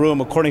inside the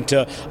room, according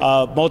to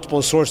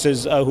multiple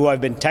sources who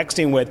I've been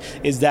texting with,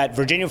 is that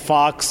Virginia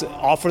Fox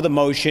offered the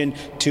motion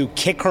to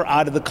kick her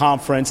out of the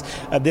conference.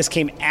 This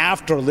came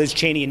after Liz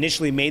Cheney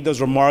initially made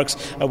those remarks,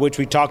 which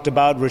we talked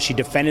about, where she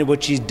defended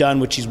what she's done,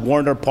 which she's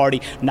warned her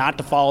party not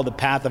to follow the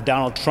path of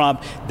Donald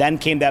Trump. Then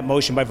came that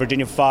motion by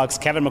Virginia Fox.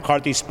 Kevin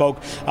McCarthy spoke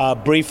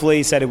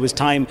briefly, said it was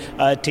time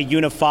to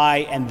unify,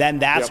 and then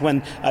that's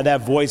when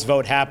that voice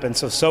vote happened.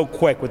 So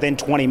quick, within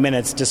 20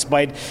 minutes,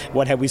 despite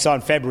what we saw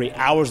in February,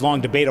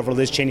 hours-long debate over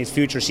Liz Cheney's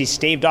future. She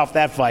staved off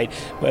that fight,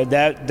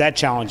 that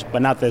challenge,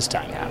 but not this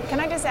time. Yeah. Can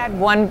I just add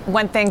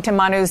one thing to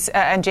Manu's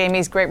and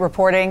Jamie's great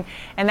reporting,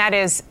 and that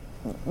is,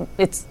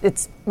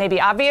 it's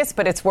maybe obvious,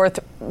 but it's worth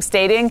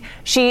stating.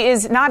 She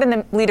is not in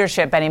the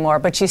leadership anymore,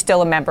 but she's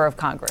still a member of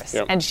Congress.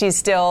 Yep. And she's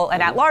still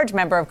an at-large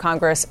member of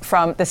Congress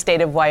from the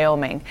state of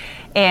Wyoming.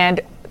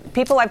 And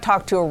people I've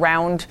talked to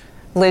around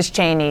Liz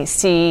Cheney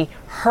see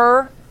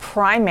her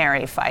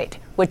primary fight,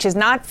 which is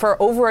not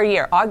for over a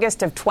year,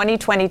 August of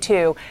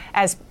 2022,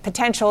 as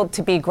potential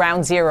to be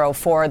ground zero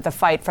for the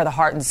fight for the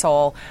heart and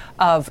soul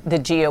of the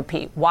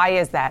GOP. Why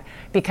is that?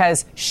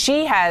 Because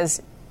she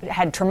has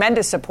had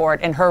tremendous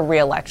support in her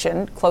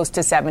reelection, close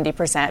to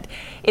 70%.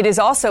 It is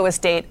also a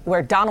state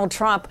where Donald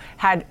Trump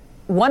had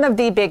one of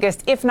the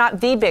biggest, if not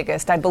the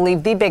biggest, I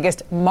believe the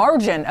biggest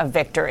margin of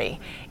victory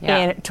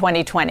in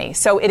 2020.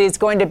 So it is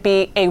going to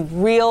be a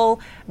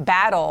real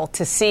battle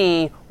to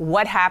see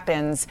what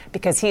happens,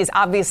 because he is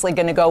obviously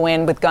going to go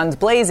in with guns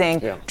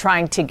blazing,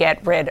 trying to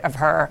get rid of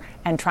her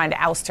and trying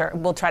to oust her.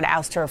 We'll try to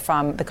oust her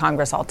from the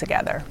Congress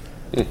altogether.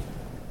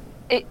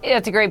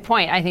 That's a great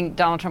point. I think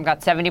Donald Trump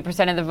got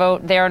 70% of the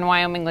vote there in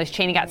Wyoming. Liz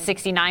Cheney got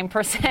 69%.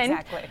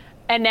 Exactly.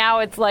 And now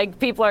it's like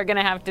people are going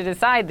to have to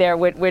decide there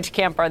which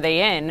camp are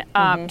they in.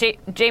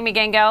 Jamie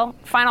Gangel,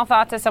 final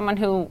thoughts as someone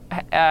who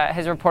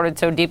has reported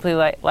so deeply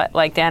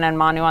like Dana and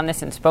Manu on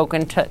this and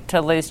spoken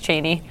to Liz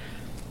Cheney.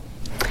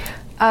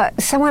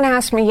 Someone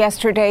asked me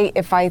yesterday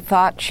if I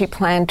thought she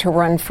planned to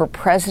run for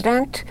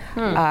president.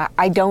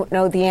 I don't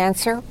know the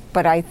answer,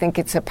 but I think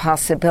it's a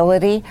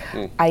possibility.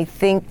 I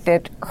think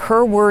that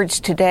her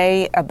words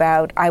today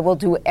about "I will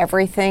do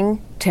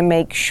everything to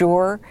make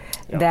sure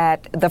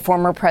that the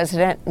former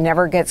president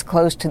never gets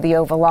close to the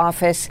Oval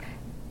Office,"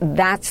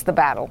 that's the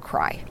battle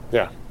cry.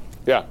 Yeah.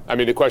 I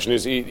mean, the question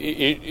is,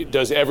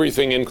 does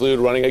everything include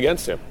running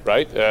against him,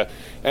 right?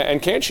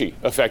 And can she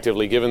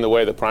effectively, given the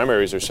way the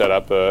primaries are set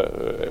up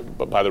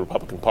by the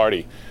Republican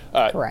Party?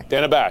 Correct.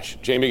 Dana Bash,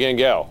 Jamie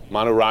Gangel,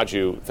 Manu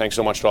Raju, thanks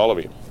so much to all of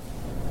you.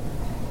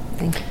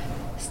 Thank you.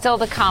 Still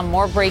to come,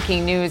 more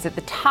breaking news at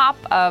the top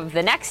of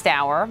the next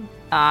hour.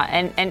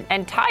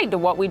 And tied to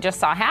what we just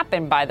saw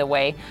happen, by the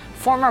way,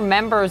 former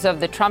members of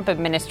the Trump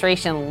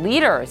administration,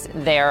 leaders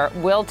there,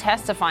 will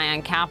testify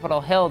on Capitol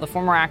Hill. The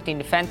former acting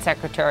defense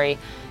secretary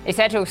is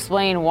set to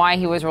explain why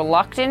he was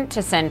reluctant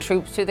to send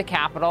troops to the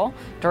Capitol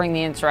during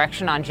the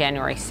insurrection on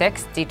January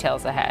 6th.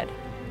 Details ahead.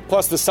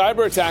 Plus, the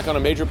cyber attack on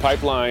a major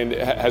pipeline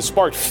has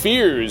sparked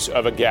fears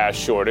of a gas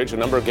shortage. A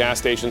number of gas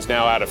stations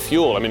now out of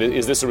fuel. I mean,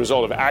 is this a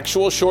result of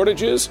actual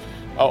shortages,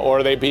 or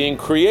are they being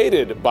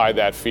created by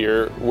that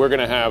fear? We're going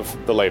to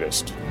have the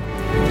latest.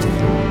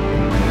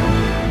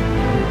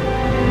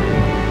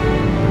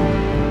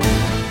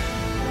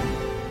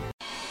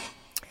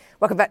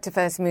 Welcome back to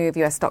First Move.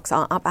 US stocks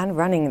are up and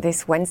running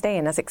this Wednesday,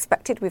 and as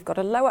expected, we've got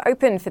a lower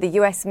open for the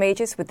US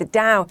majors, with the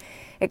Dow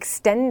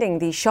extending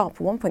the sharp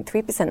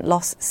 1.3%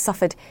 loss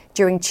suffered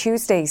during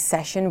Tuesday's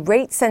session.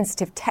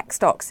 Rate-sensitive tech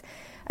stocks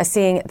are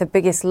seeing the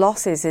biggest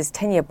losses as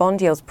 10-year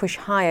bond yields push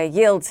higher.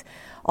 Yields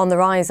on the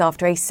rise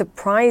after a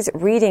surprise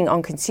reading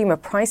on consumer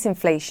price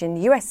inflation,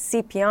 US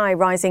CPI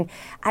rising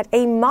at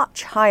a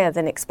much higher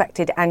than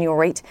expected annual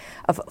rate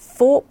of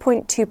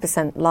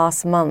 4.2%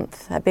 last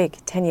month. A big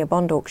 10-year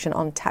bond auction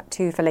on tap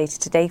 2 for later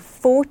today.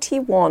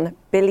 $41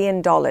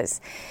 billion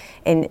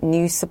in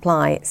new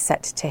supply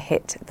set to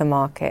hit the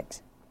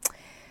market.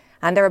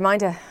 And a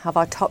reminder of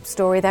our top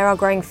story. There are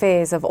growing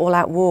fears of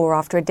all-out war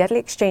after a deadly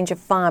exchange of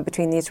fire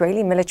between the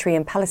Israeli military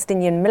and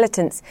Palestinian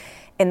militants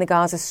in the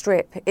Gaza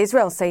Strip.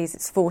 Israel says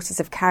its forces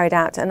have carried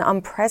out an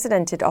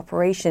unprecedented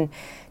operation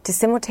to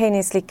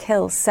simultaneously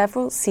kill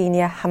several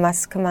senior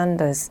Hamas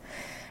commanders.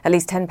 At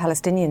least 10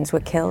 Palestinians were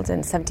killed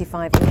and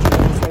 75 injured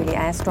in Israeli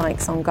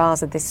airstrikes on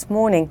Gaza this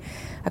morning,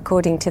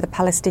 according to the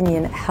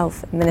Palestinian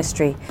Health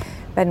Ministry.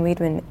 Ben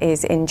Wiedemann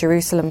is in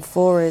Jerusalem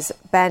for us.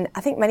 Ben, I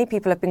think many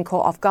people have been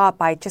caught off guard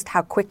by just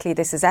how quickly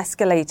this has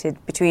escalated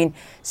between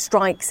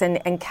strikes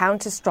and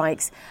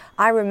counter-strikes.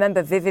 I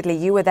remember vividly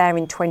you were there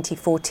in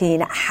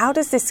 2014. How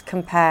does this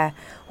compare?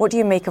 What do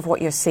you make of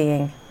what you're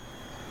seeing?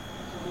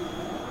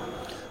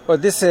 Well,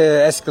 this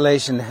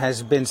escalation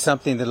has been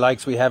something the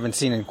likes we haven't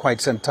seen in quite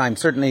some time.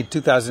 Certainly in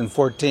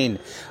 2014,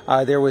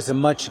 there was a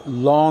much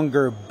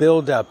longer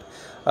buildup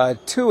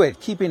to it,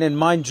 keeping in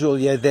mind,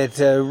 Julia, that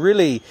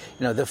really,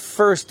 the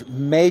first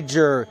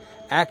major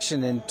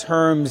action in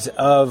terms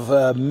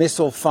of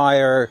missile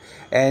fire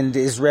and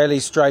Israeli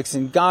strikes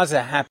in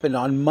Gaza happened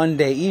on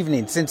Monday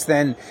evening. Since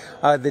then,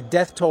 the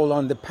death toll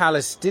on the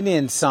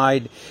Palestinian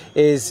side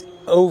is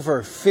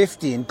over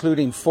 50,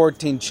 including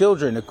 14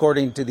 children,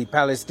 according to the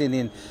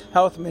Palestinian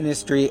Health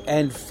Ministry,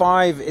 and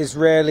 5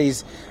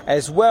 Israelis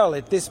as well.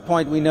 At this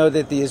point, we know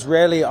that the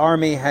Israeli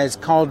army has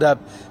called up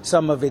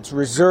some of its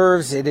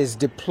reserves. It is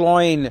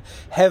deploying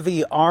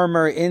heavy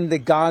armor in the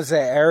Gaza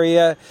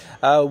area.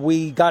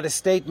 We got a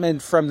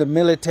statement from the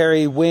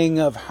military wing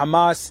of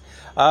Hamas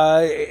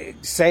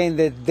saying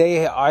that they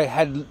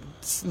had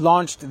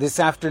launched this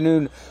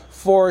afternoon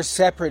 4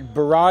 separate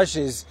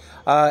barrages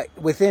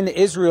within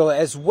Israel,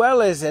 as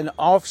well as an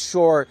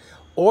offshore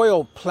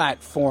oil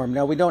platform.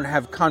 Now, we don't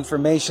have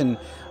confirmation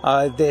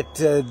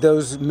that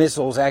those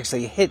missiles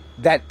actually hit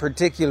that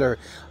particular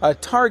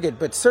target,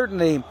 but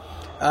certainly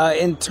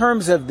in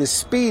terms of the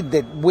speed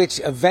at which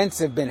events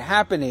have been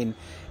happening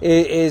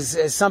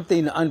is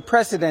something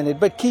unprecedented.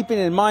 But keeping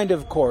in mind,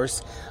 of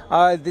course,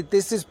 that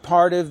this is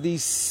part of the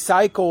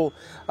cycle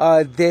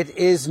that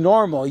is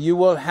normal. You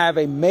will have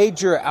a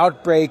major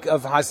outbreak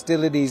of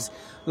hostilities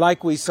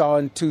like we saw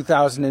in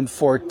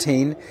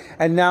 2014.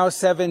 And now,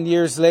 7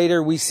 years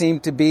later, we seem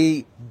to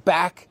be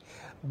back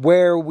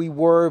where we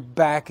were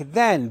back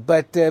then.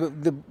 But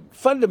the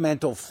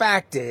fundamental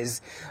fact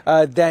is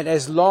that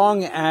as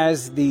long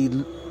as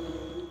the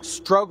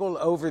struggle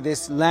over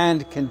this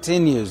land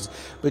continues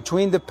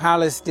between the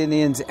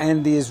Palestinians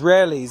and the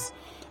Israelis,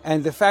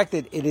 and the fact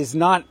that it has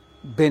not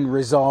been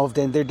resolved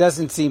and there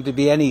doesn't seem to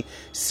be any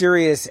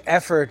serious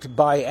effort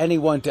by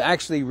anyone to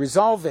actually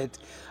resolve it,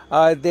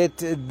 that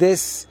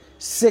this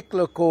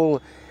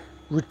cyclical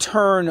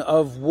return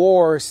of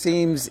war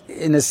seems,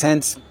 in a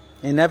sense,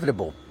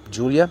 inevitable.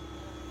 Julia?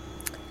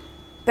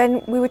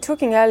 Ben, we were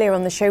talking earlier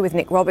on the show with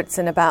Nick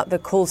Robertson about the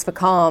calls for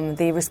calm,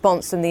 the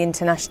response from the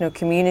international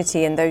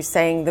community and those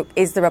saying that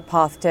is there a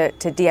path to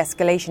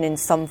de-escalation in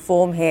some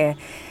form here?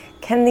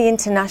 Can the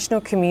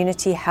international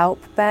community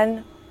help,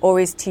 Ben? Or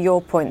is, to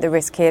your point, the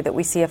risk here that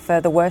we see a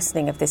further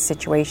worsening of this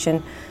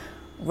situation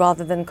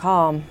rather than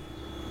calm?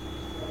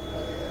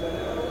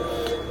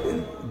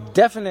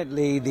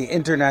 Definitely the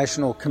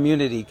international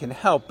community can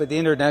help, but the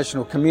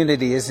international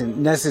community isn't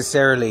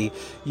necessarily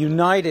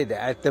united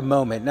at the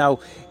moment. Now,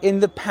 in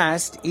the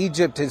past,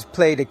 Egypt has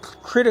played a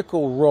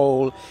critical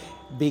role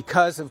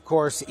because, of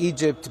course,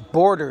 Egypt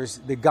borders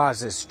the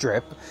Gaza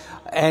Strip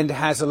and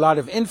has a lot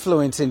of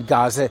influence in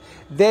Gaza.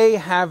 They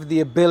have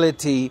the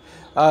ability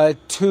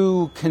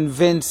to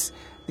convince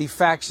the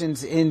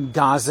factions in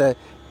Gaza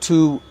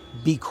to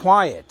be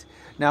quiet.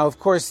 Now, of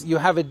course, you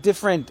have a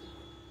different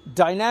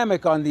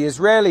dynamic on the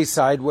Israeli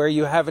side, where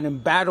you have an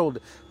embattled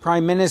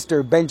Prime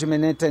Minister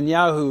Benjamin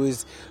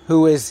Netanyahu,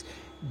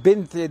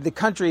 the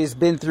country has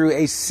been through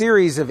a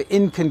series of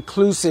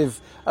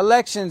inconclusive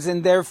elections,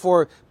 and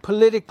therefore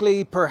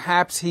politically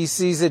perhaps he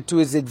sees it to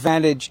his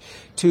advantage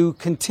to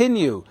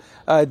continue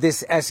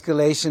this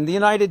escalation. The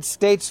United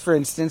States, for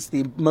instance,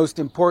 the most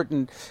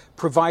important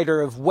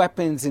provider of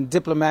weapons and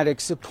diplomatic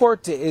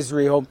support to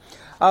Israel,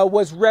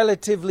 was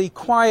relatively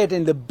quiet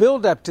in the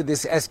build-up to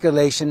this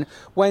escalation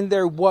when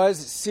there was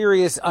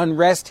serious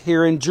unrest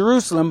here in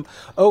Jerusalem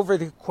over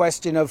the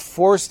question of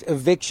forced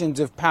evictions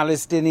of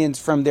Palestinians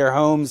from their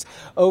homes,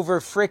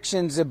 over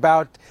frictions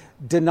about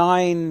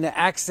denying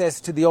access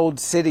to the old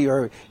city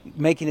or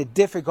making it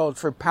difficult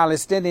for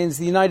Palestinians.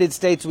 The United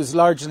States was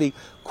largely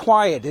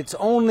quiet. It's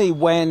only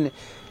when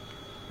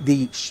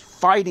the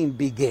fighting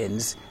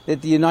begins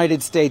that the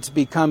United States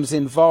becomes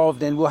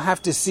involved, and we'll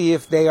have to see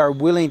if they are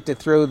willing to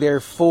throw their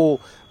full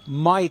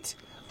might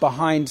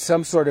behind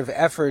some sort of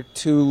effort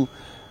to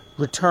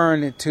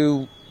return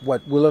to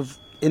what will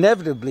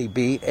inevitably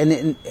be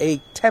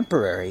a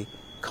temporary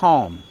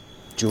calm.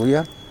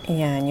 Julia?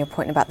 Yeah, and your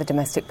point about the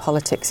domestic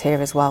politics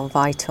here as well,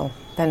 vital.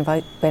 Ben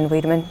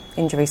Wiedemann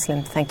in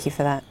Jerusalem, thank you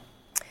for that.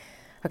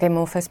 Okay,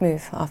 more First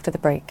Move after the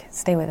break.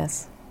 Stay with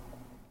us.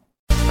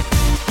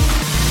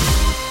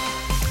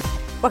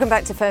 Welcome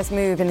back to First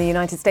Move. In the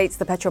United States,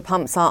 the petrol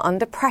pumps are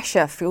under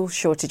pressure. Fuel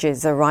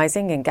shortages are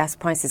rising and gas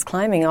prices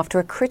climbing after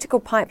a critical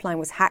pipeline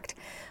was hacked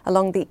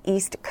along the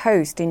East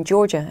Coast in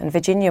Georgia and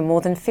Virginia.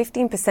 More than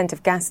 15%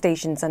 of gas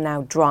stations are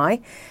now dry.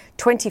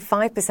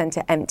 25%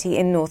 are empty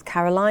in North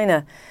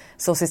Carolina.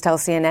 Sources tell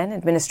CNN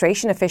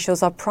administration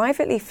officials are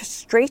privately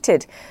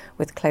frustrated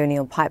with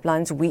Colonial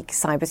Pipeline's weak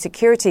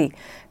cybersecurity.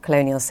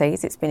 Colonial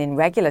says it's been in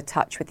regular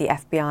touch with the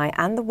FBI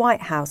and the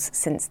White House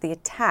since the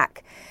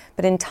attack.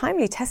 But in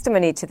timely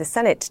testimony to the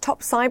Senate,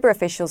 top cyber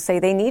officials say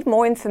they need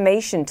more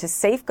information to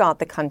safeguard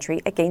the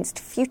country against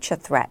future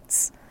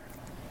threats.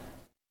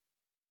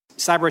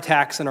 Cyber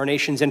attacks on our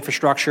nation's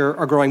infrastructure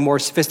are growing more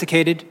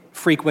sophisticated,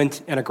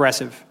 frequent, and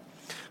aggressive.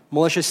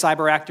 Malicious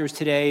cyber actors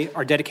today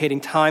are dedicating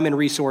time and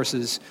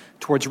resources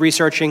towards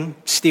researching,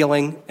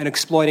 stealing, and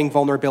exploiting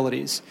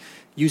vulnerabilities,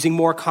 using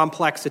more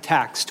complex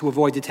attacks to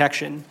avoid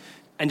detection,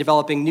 and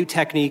developing new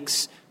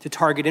techniques to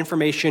target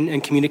information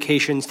and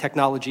communications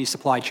technology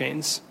supply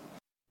chains.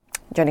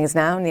 Joining us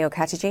now, Neil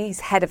Chatterjee. He's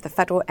head of the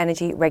Federal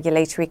Energy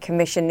Regulatory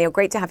Commission. Neil,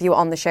 great to have you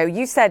on the show.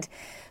 You said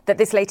that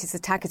this latest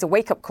attack is a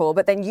wake-up call,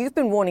 but then you've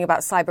been warning about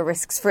cyber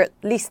risks for at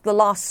least the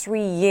last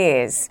 3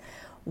 years.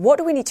 What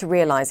do we need to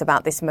realise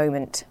about this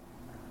moment?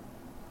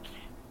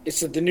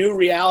 It's the new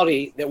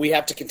reality that we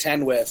have to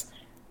contend with,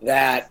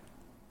 that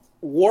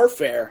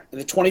warfare in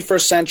the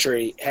 21st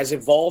century has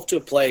evolved to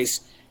a place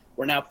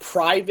where now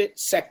private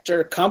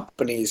sector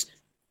companies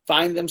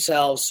find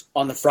themselves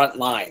on the front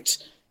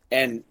lines.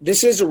 And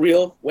this is a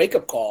real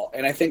wake-up call,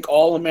 and I think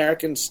all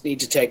Americans need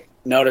to take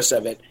notice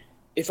of it.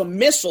 If a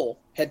missile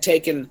had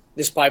taken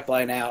this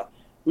pipeline out,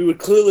 we would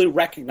clearly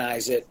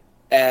recognize it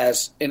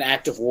as an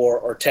act of war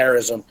or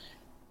terrorism.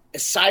 A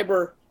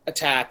cyber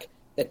attack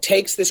that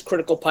takes this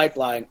critical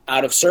pipeline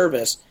out of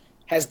service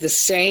has the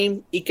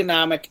same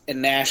economic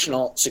and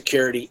national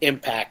security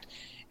impact.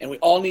 And we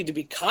all need to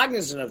be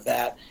cognizant of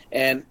that.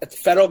 And at the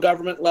federal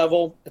government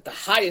level, at the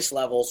highest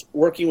levels,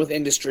 working with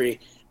industry,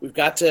 we've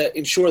got to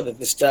ensure that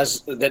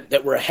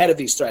that we're ahead of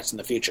these threats in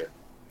the future.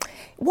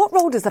 What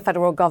role does the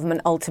federal government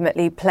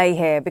ultimately play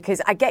here?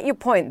 Because I get your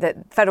point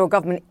that federal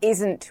government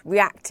isn't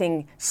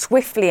reacting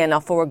swiftly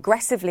enough or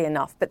aggressively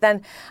enough. But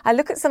then I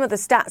look at some of the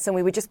stats, and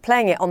we were just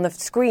playing it on the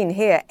screen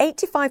here.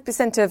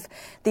 85% of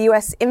the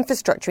US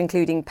infrastructure,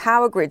 including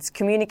power grids,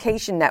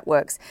 communication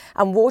networks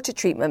and water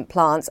treatment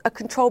plants, are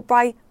controlled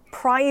by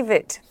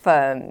private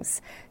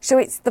firms. So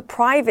it's the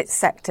private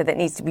sector that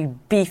needs to be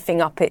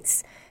beefing up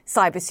its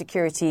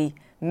cybersecurity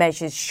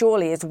measures,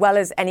 surely, as well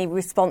as any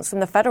response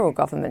from the federal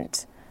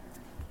government.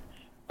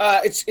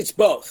 It's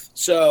both.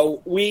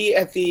 So we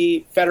at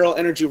the Federal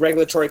Energy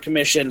Regulatory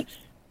Commission,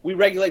 we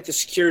regulate the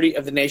security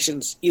of the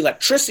nation's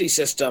electricity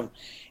system.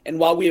 And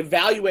while we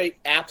evaluate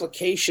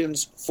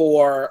applications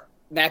for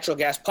natural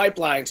gas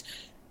pipelines,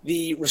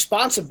 the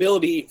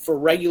responsibility for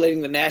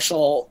regulating the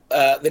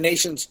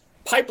nation's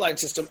pipeline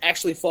system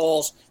actually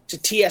falls to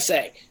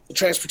TSA, the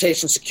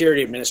Transportation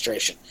Security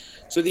Administration.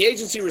 So the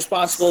agency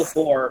responsible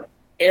for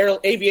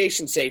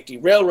aviation safety,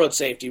 railroad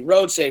safety,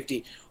 road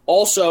safety,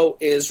 also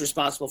is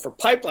responsible for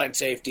pipeline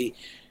safety.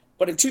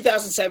 But in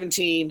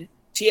 2017,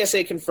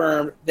 TSA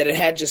confirmed that it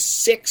had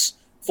just 6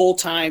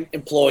 full-time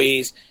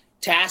employees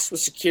tasked with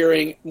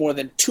securing more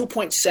than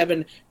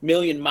 2.7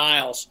 million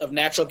miles of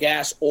natural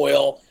gas,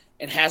 oil,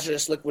 and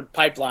hazardous liquid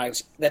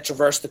pipelines that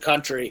traverse the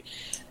country.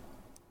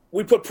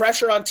 We put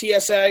pressure on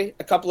TSA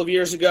a couple of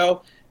years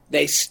ago.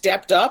 They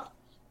stepped up.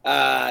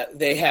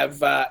 They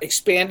have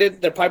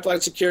expanded their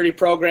pipeline security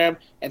program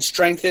and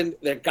strengthened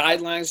their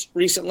guidelines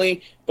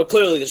recently, but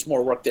clearly there's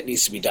more work that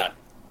needs to be done.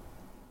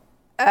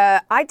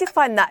 I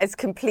define that as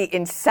complete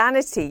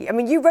insanity. I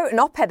mean, you wrote an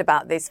op-ed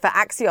about this for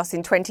Axios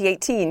in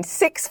 2018.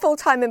 6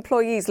 full-time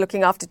employees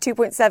looking after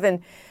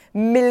 2.7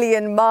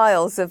 million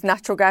miles of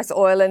natural gas,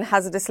 oil and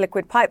hazardous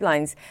liquid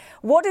pipelines.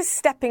 What does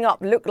stepping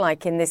up look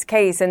like in this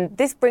case? And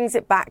this brings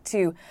it back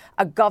to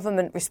a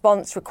government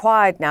response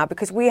required now,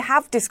 because we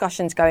have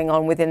discussions going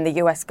on within the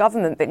US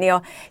government. But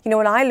Neil,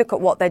 when I look at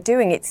what they're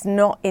doing, it's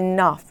not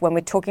enough when we're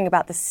talking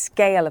about the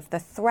scale of the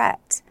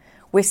threat.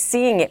 We're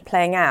seeing it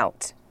playing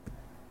out.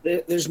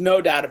 There's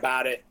no doubt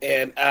about it.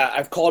 And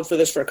I've called for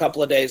this for a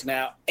couple of days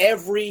now.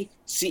 Every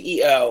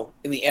CEO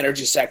in the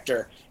energy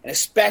sector, and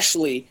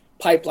especially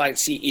pipeline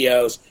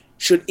CEOs,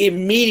 should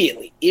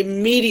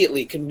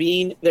immediately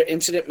convene their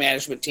incident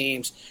management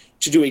teams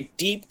to do a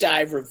deep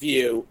dive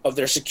review of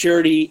their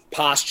security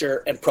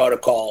posture and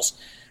protocols.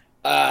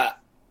 I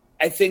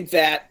think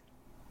that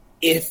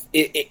if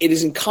it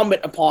is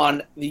incumbent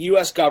upon the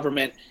U.S.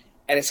 government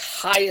at its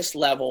highest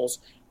levels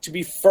to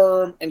be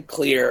firm and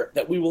clear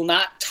that we will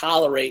not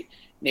tolerate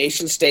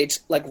nation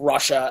states like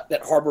Russia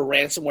that harbor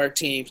ransomware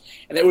teams,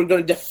 and that we're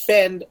going to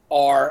defend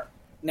our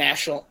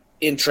national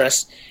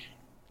interests.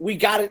 We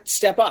got to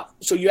step up.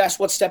 So you asked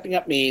what stepping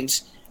up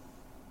means.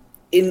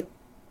 In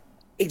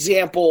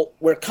example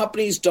where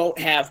companies don't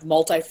have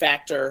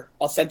multi-factor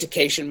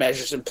authentication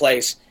measures in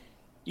place,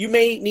 you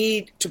may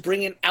need to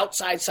bring in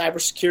outside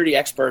cybersecurity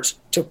experts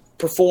to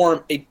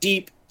perform a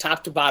deep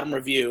top-to-bottom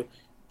review.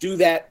 Do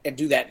that, and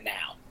do that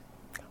now.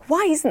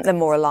 Why isn't there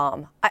more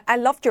alarm? I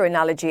loved your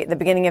analogy at the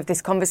beginning of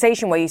this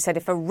conversation where you said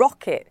if a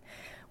rocket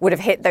would have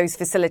hit those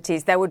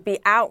facilities, there would be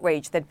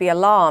outrage, there'd be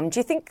alarm. Do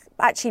you think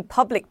actually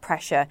public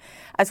pressure,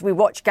 as we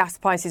watch gas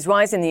prices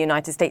rise in the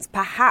United States,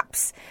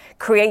 perhaps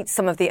creates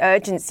some of the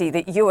urgency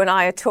that you and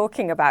I are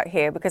talking about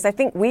here? Because I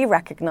think we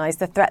recognise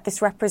the threat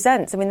this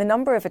represents. I mean, the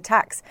number of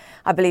attacks,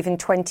 I believe, in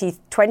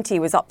 2020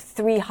 was up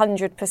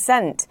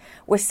 300%.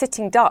 We're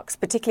sitting ducks,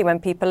 particularly when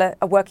people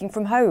are working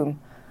from home.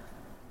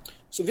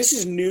 So this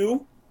is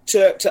new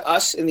to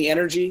us in the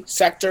energy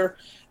sector.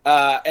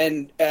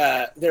 And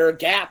there are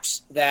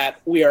gaps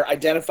that we are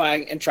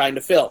identifying and trying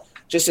to fill.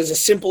 Just as a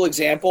simple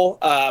example,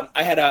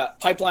 I had a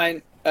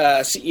pipeline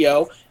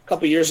CEO a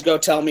couple of years ago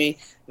tell me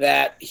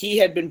that he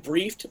had been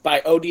briefed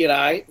by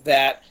OD&I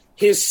that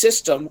his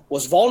system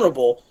was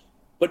vulnerable,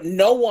 but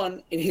no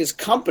one in his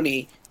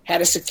company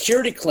had a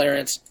security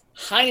clearance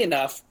high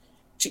enough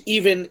to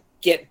even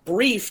get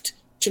briefed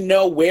to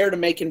know where to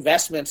make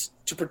investments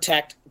to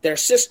protect their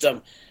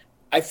system.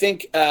 I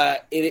think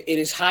it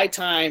is high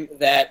time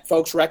that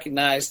folks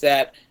recognize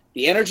that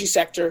the energy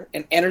sector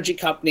and energy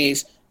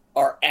companies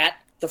are at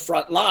the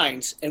front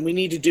lines, and we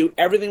need to do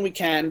everything we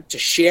can to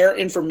share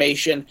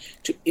information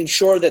to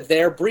ensure that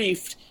they're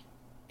briefed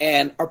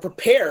and are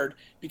prepared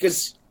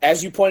because,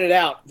 as you pointed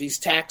out, these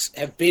attacks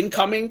have been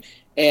coming,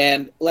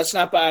 and let's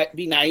not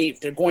be naive.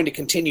 They're going to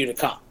continue to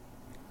come.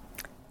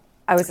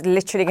 I was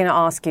literally going to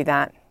ask you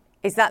that.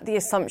 Is that the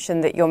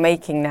assumption that you're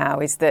making now,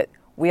 is that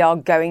we are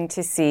going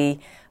to see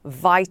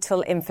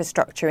vital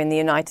infrastructure in the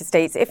United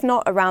States, if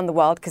not around the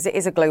world, because it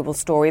is a global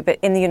story, but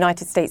in the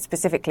United States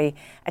specifically,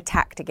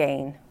 attacked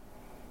again?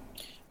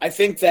 I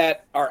think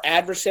that our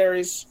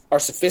adversaries are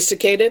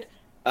sophisticated.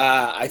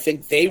 I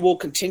think they will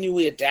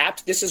continually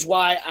adapt. This is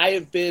why I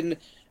have been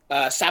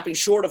stopping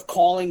short of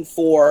calling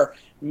for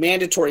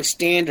mandatory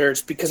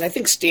standards, because I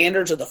think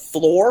standards are the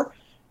floor.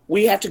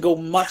 We have to go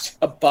much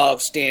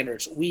above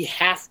standards. We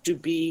have to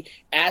be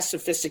as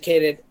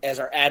sophisticated as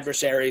our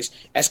adversaries,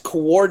 as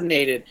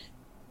coordinated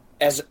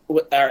as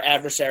our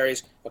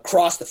adversaries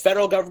across the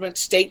federal government,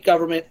 state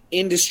government,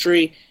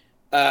 industry,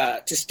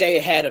 to stay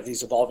ahead of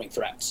these evolving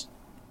threats.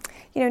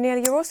 You know,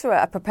 Neil, you're also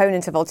a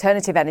proponent of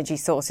alternative energy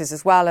sources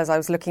as well, as I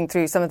was looking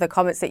through some of the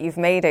comments that you've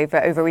made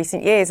over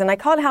recent years. And I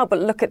can't help but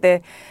look at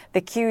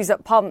the queues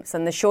at pumps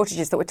and the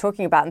shortages that we're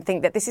talking about and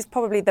think that this is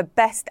probably the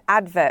best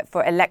advert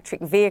for electric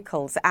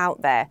vehicles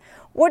out there.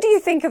 What do you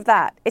think of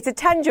that? It's a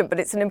tangent, but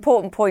it's an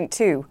important point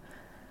too.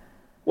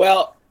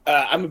 Well,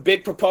 I'm a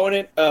big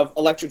proponent of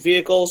electric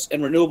vehicles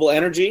and renewable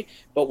energy.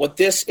 But what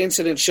this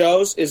incident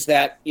shows is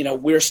that, you know,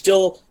 we're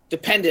still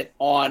dependent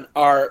on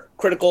our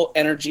critical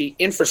energy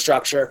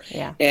infrastructure.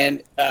 Yeah.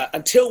 And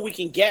until we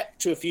can get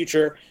to a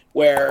future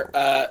where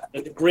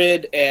the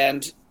grid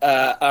and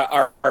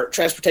our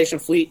transportation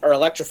fleet are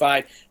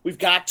electrified, we've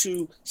got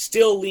to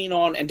still lean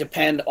on and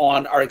depend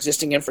on our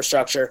existing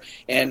infrastructure.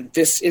 And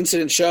this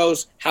incident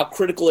shows how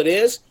critical it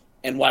is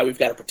and why we've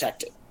got to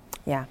protect it.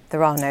 Yeah,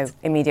 there are no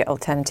immediate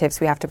alternatives.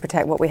 We have to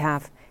protect what we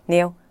have.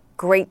 Neil,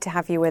 great to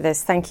have you with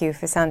us. Thank you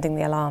for sounding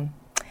the alarm.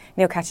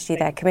 Neil Chatterjee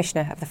there,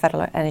 Commissioner of the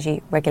Federal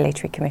Energy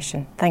Regulatory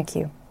Commission. Thank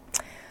you.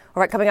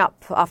 All right, coming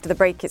up after the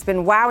break, it's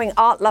been wowing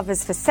art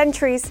lovers for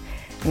centuries.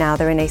 Now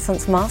the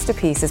Renaissance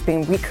masterpiece has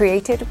been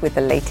recreated with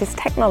the latest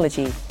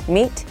technology.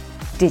 Meet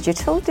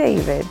Digital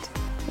David.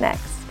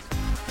 Next.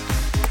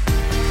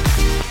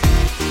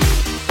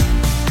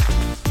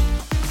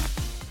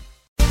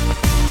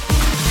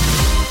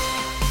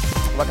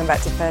 Welcome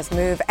back to First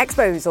Move.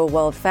 Expos, or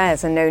world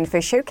fairs, are known for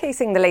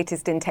showcasing the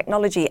latest in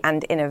technology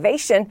and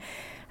innovation.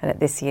 And at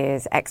this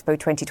year's Expo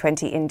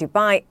 2020 in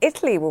Dubai,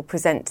 Italy will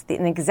present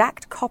an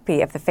exact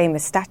copy of the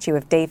famous statue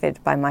of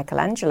David by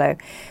Michelangelo,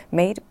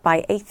 made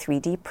by a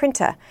 3D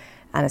printer.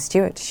 Anna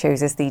Stewart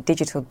shows us the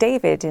Digital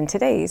David in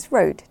today's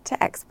Road to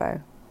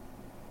Expo.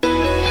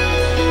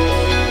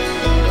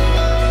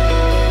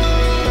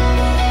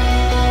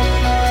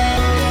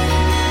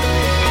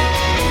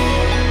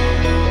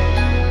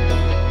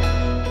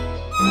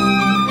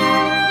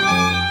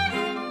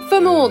 For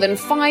more than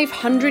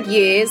 500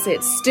 years,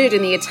 it stood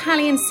in the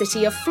Italian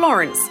city of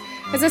Florence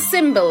as a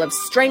symbol of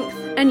strength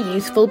and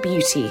youthful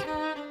beauty.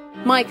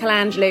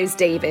 Michelangelo's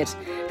David,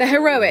 the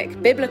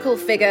heroic biblical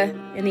figure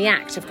in the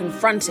act of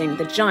confronting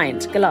the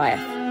giant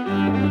Goliath.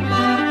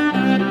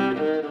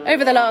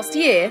 Over the last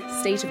year,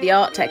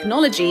 state-of-the-art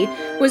technology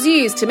was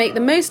used to make the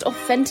most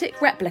authentic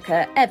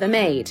replica ever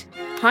made.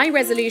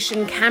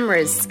 High-resolution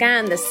cameras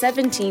scanned the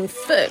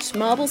 17-foot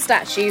marble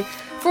statue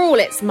for all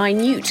its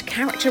minute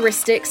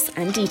characteristics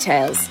and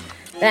details.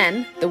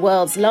 Then, the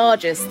world's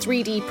largest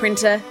 3D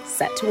printer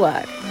set to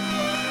work.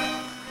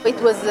 It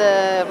was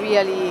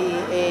really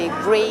a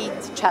great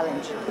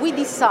challenge. We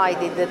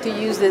decided to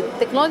use the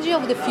technology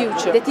of the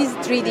future, that is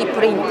 3D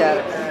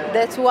printer.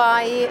 That's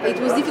why it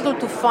was difficult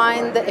to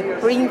find a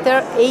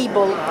printer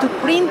able to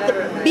print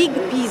big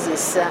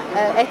pieces.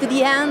 At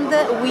the end,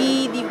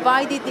 we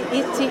divided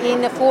it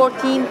in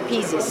 14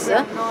 pieces,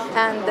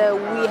 and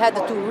we had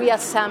to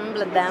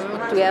reassemble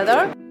them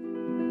together.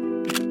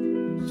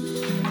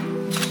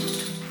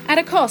 At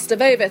a cost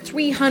of over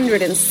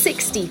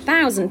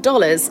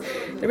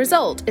 $360,000, the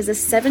result is a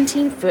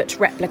 17-foot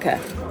replica,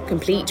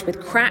 complete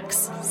with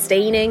cracks,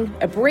 staining,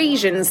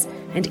 abrasions,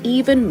 and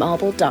even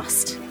marble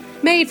dust.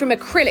 Made from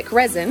acrylic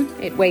resin,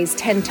 it weighs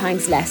 10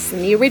 times less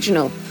than the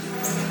original.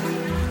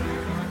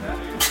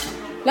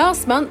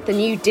 Last month, the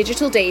new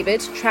Digital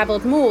David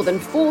travelled more than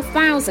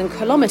 4,000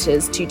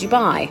 kilometres to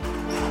Dubai.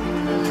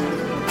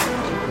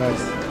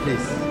 Nice,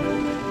 please.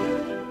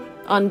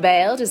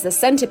 Unveiled as the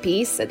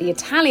centrepiece at the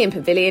Italian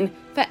pavilion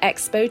for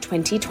Expo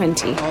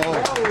 2020.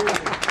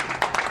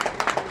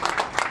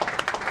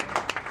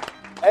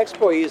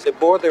 Expo is a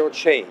border of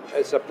change.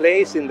 It's a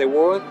place in the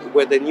world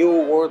where the new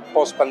world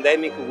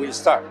post-pandemic will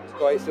start.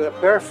 So it's a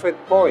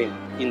perfect point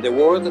in the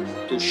world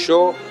to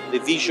show the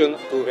vision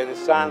to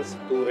renaissance,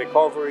 to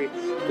recovery,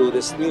 to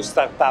the new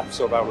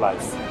startups of our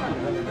life.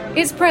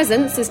 Its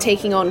presence is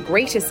taking on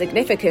greater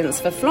significance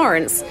for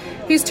Florence,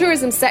 whose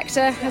tourism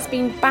sector has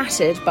been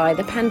battered by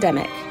the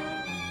pandemic.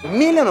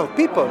 Millions of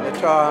people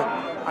that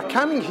are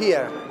coming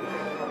here,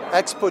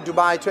 Expo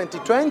Dubai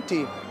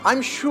 2020,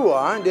 I'm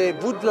sure they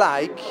would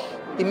like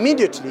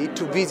immediately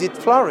to visit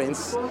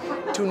Florence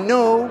to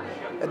know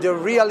the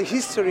real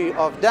history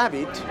of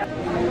David.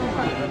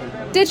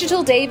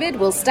 Digital David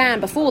will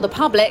stand before the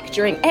public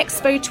during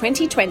Expo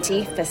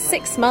 2020 for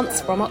 6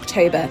 months from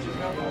October.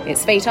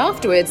 Its fate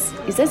afterwards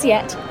is as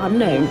yet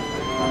unknown.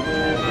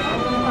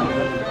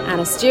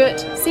 Anna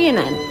Stewart,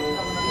 CNN.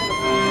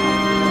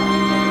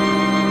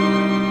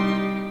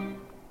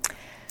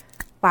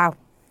 Wow.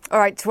 All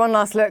right, one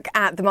last look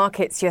at the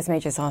markets. US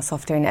majors are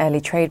softer in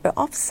early trade, but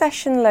off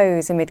session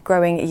lows amid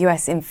growing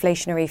US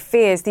inflationary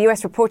fears. The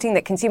US reporting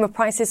that consumer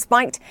prices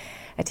spiked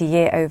at a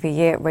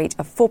year-over-year rate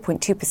of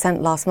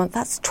 4.2% last month.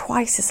 That's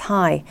twice as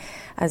high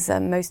as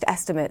most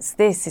estimates.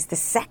 This is the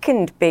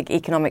second big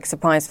economic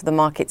surprise for the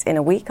markets in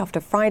a week after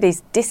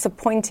Friday's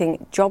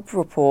disappointing job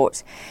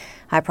report.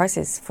 High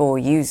prices for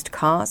used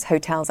cars,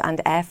 hotels and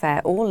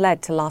airfare all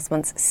led to last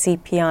month's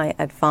CPI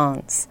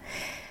advance.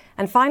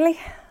 And finally,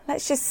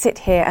 let's just sit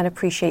here and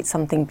appreciate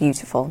something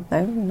beautiful.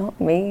 No,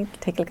 not me.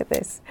 Take a look at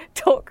this.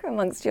 Talk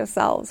amongst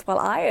yourselves while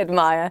I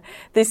admire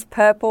this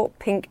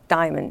purple-pink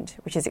diamond,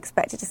 which is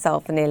expected to sell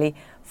for nearly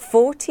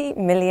 $40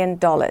 million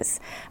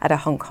at a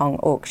Hong Kong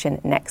auction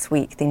next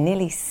week. The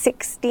nearly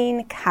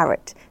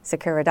 16-carat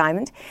Sakura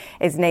diamond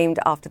is named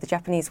after the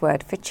Japanese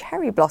word for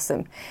cherry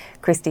blossom.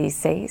 Christie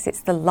says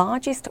it's the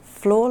largest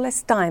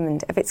flawless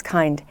diamond of its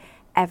kind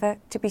ever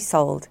to be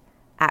sold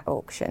at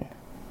auction.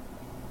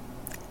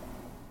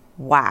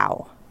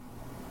 Wow.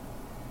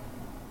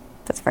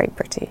 That's very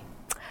pretty.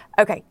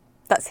 Okay,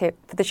 that's it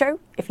for the show.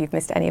 If you've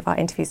missed any of our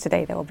interviews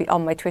today, they will be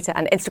on my Twitter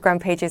and Instagram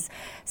pages.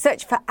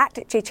 Search for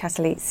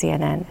 @JChatterley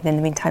CNN. And in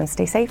the meantime,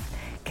 stay safe.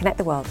 Connect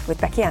the World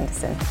with Becky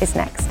Anderson is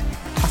next.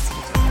 I'll see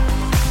you tomorrow.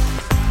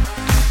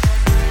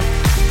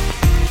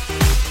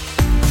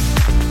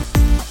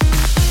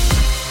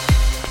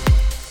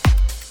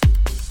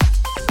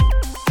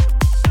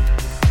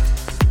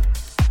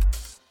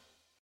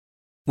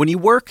 When you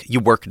work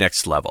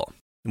next level.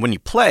 And when you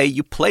play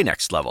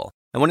next level.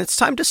 And when it's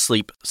time to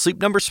sleep, Sleep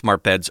Number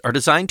smart beds are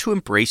designed to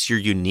embrace your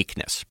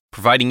uniqueness,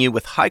 providing you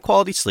with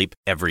high-quality sleep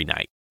every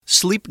night.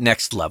 Sleep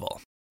next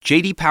level.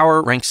 J.D.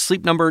 Power ranks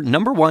Sleep Number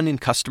 #1 in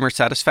customer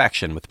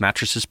satisfaction with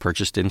mattresses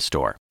purchased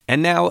in-store.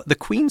 And now, the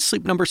Queen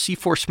Sleep Number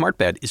C4 smart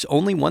bed is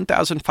only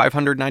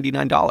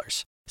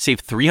 $1,599.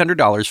 Save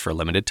 $300 for a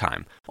limited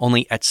time,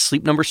 only at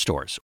Sleep Number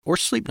stores or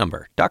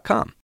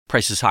sleepnumber.com.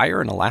 Prices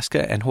higher in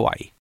Alaska and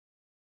Hawaii.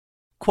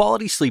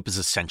 Quality sleep is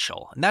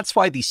essential, and that's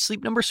why the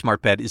Sleep Number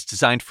smart bed is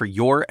designed for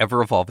your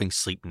ever-evolving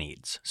sleep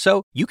needs.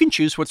 So you can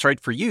choose what's right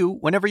for you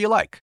whenever you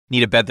like.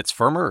 Need a bed that's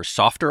firmer or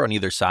softer on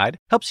either side?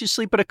 Helps you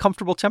sleep at a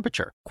comfortable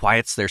temperature.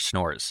 Quiets their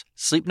snores.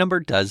 Sleep Number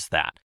does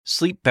that.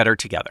 Sleep better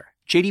together.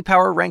 J.D.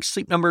 Power ranks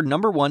Sleep Number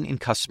 #1 in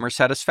customer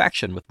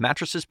satisfaction with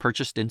mattresses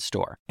purchased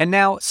in-store. And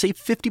now, save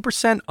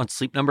 50% on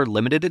Sleep Number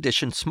limited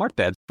edition smart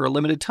beds for a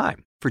limited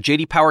time. For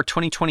J.D. Power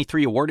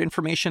 2023 award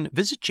information,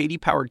 visit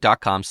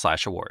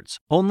jdpower.com/awards.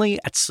 Only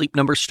at Sleep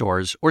Number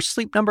stores or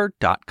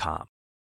sleepnumber.com.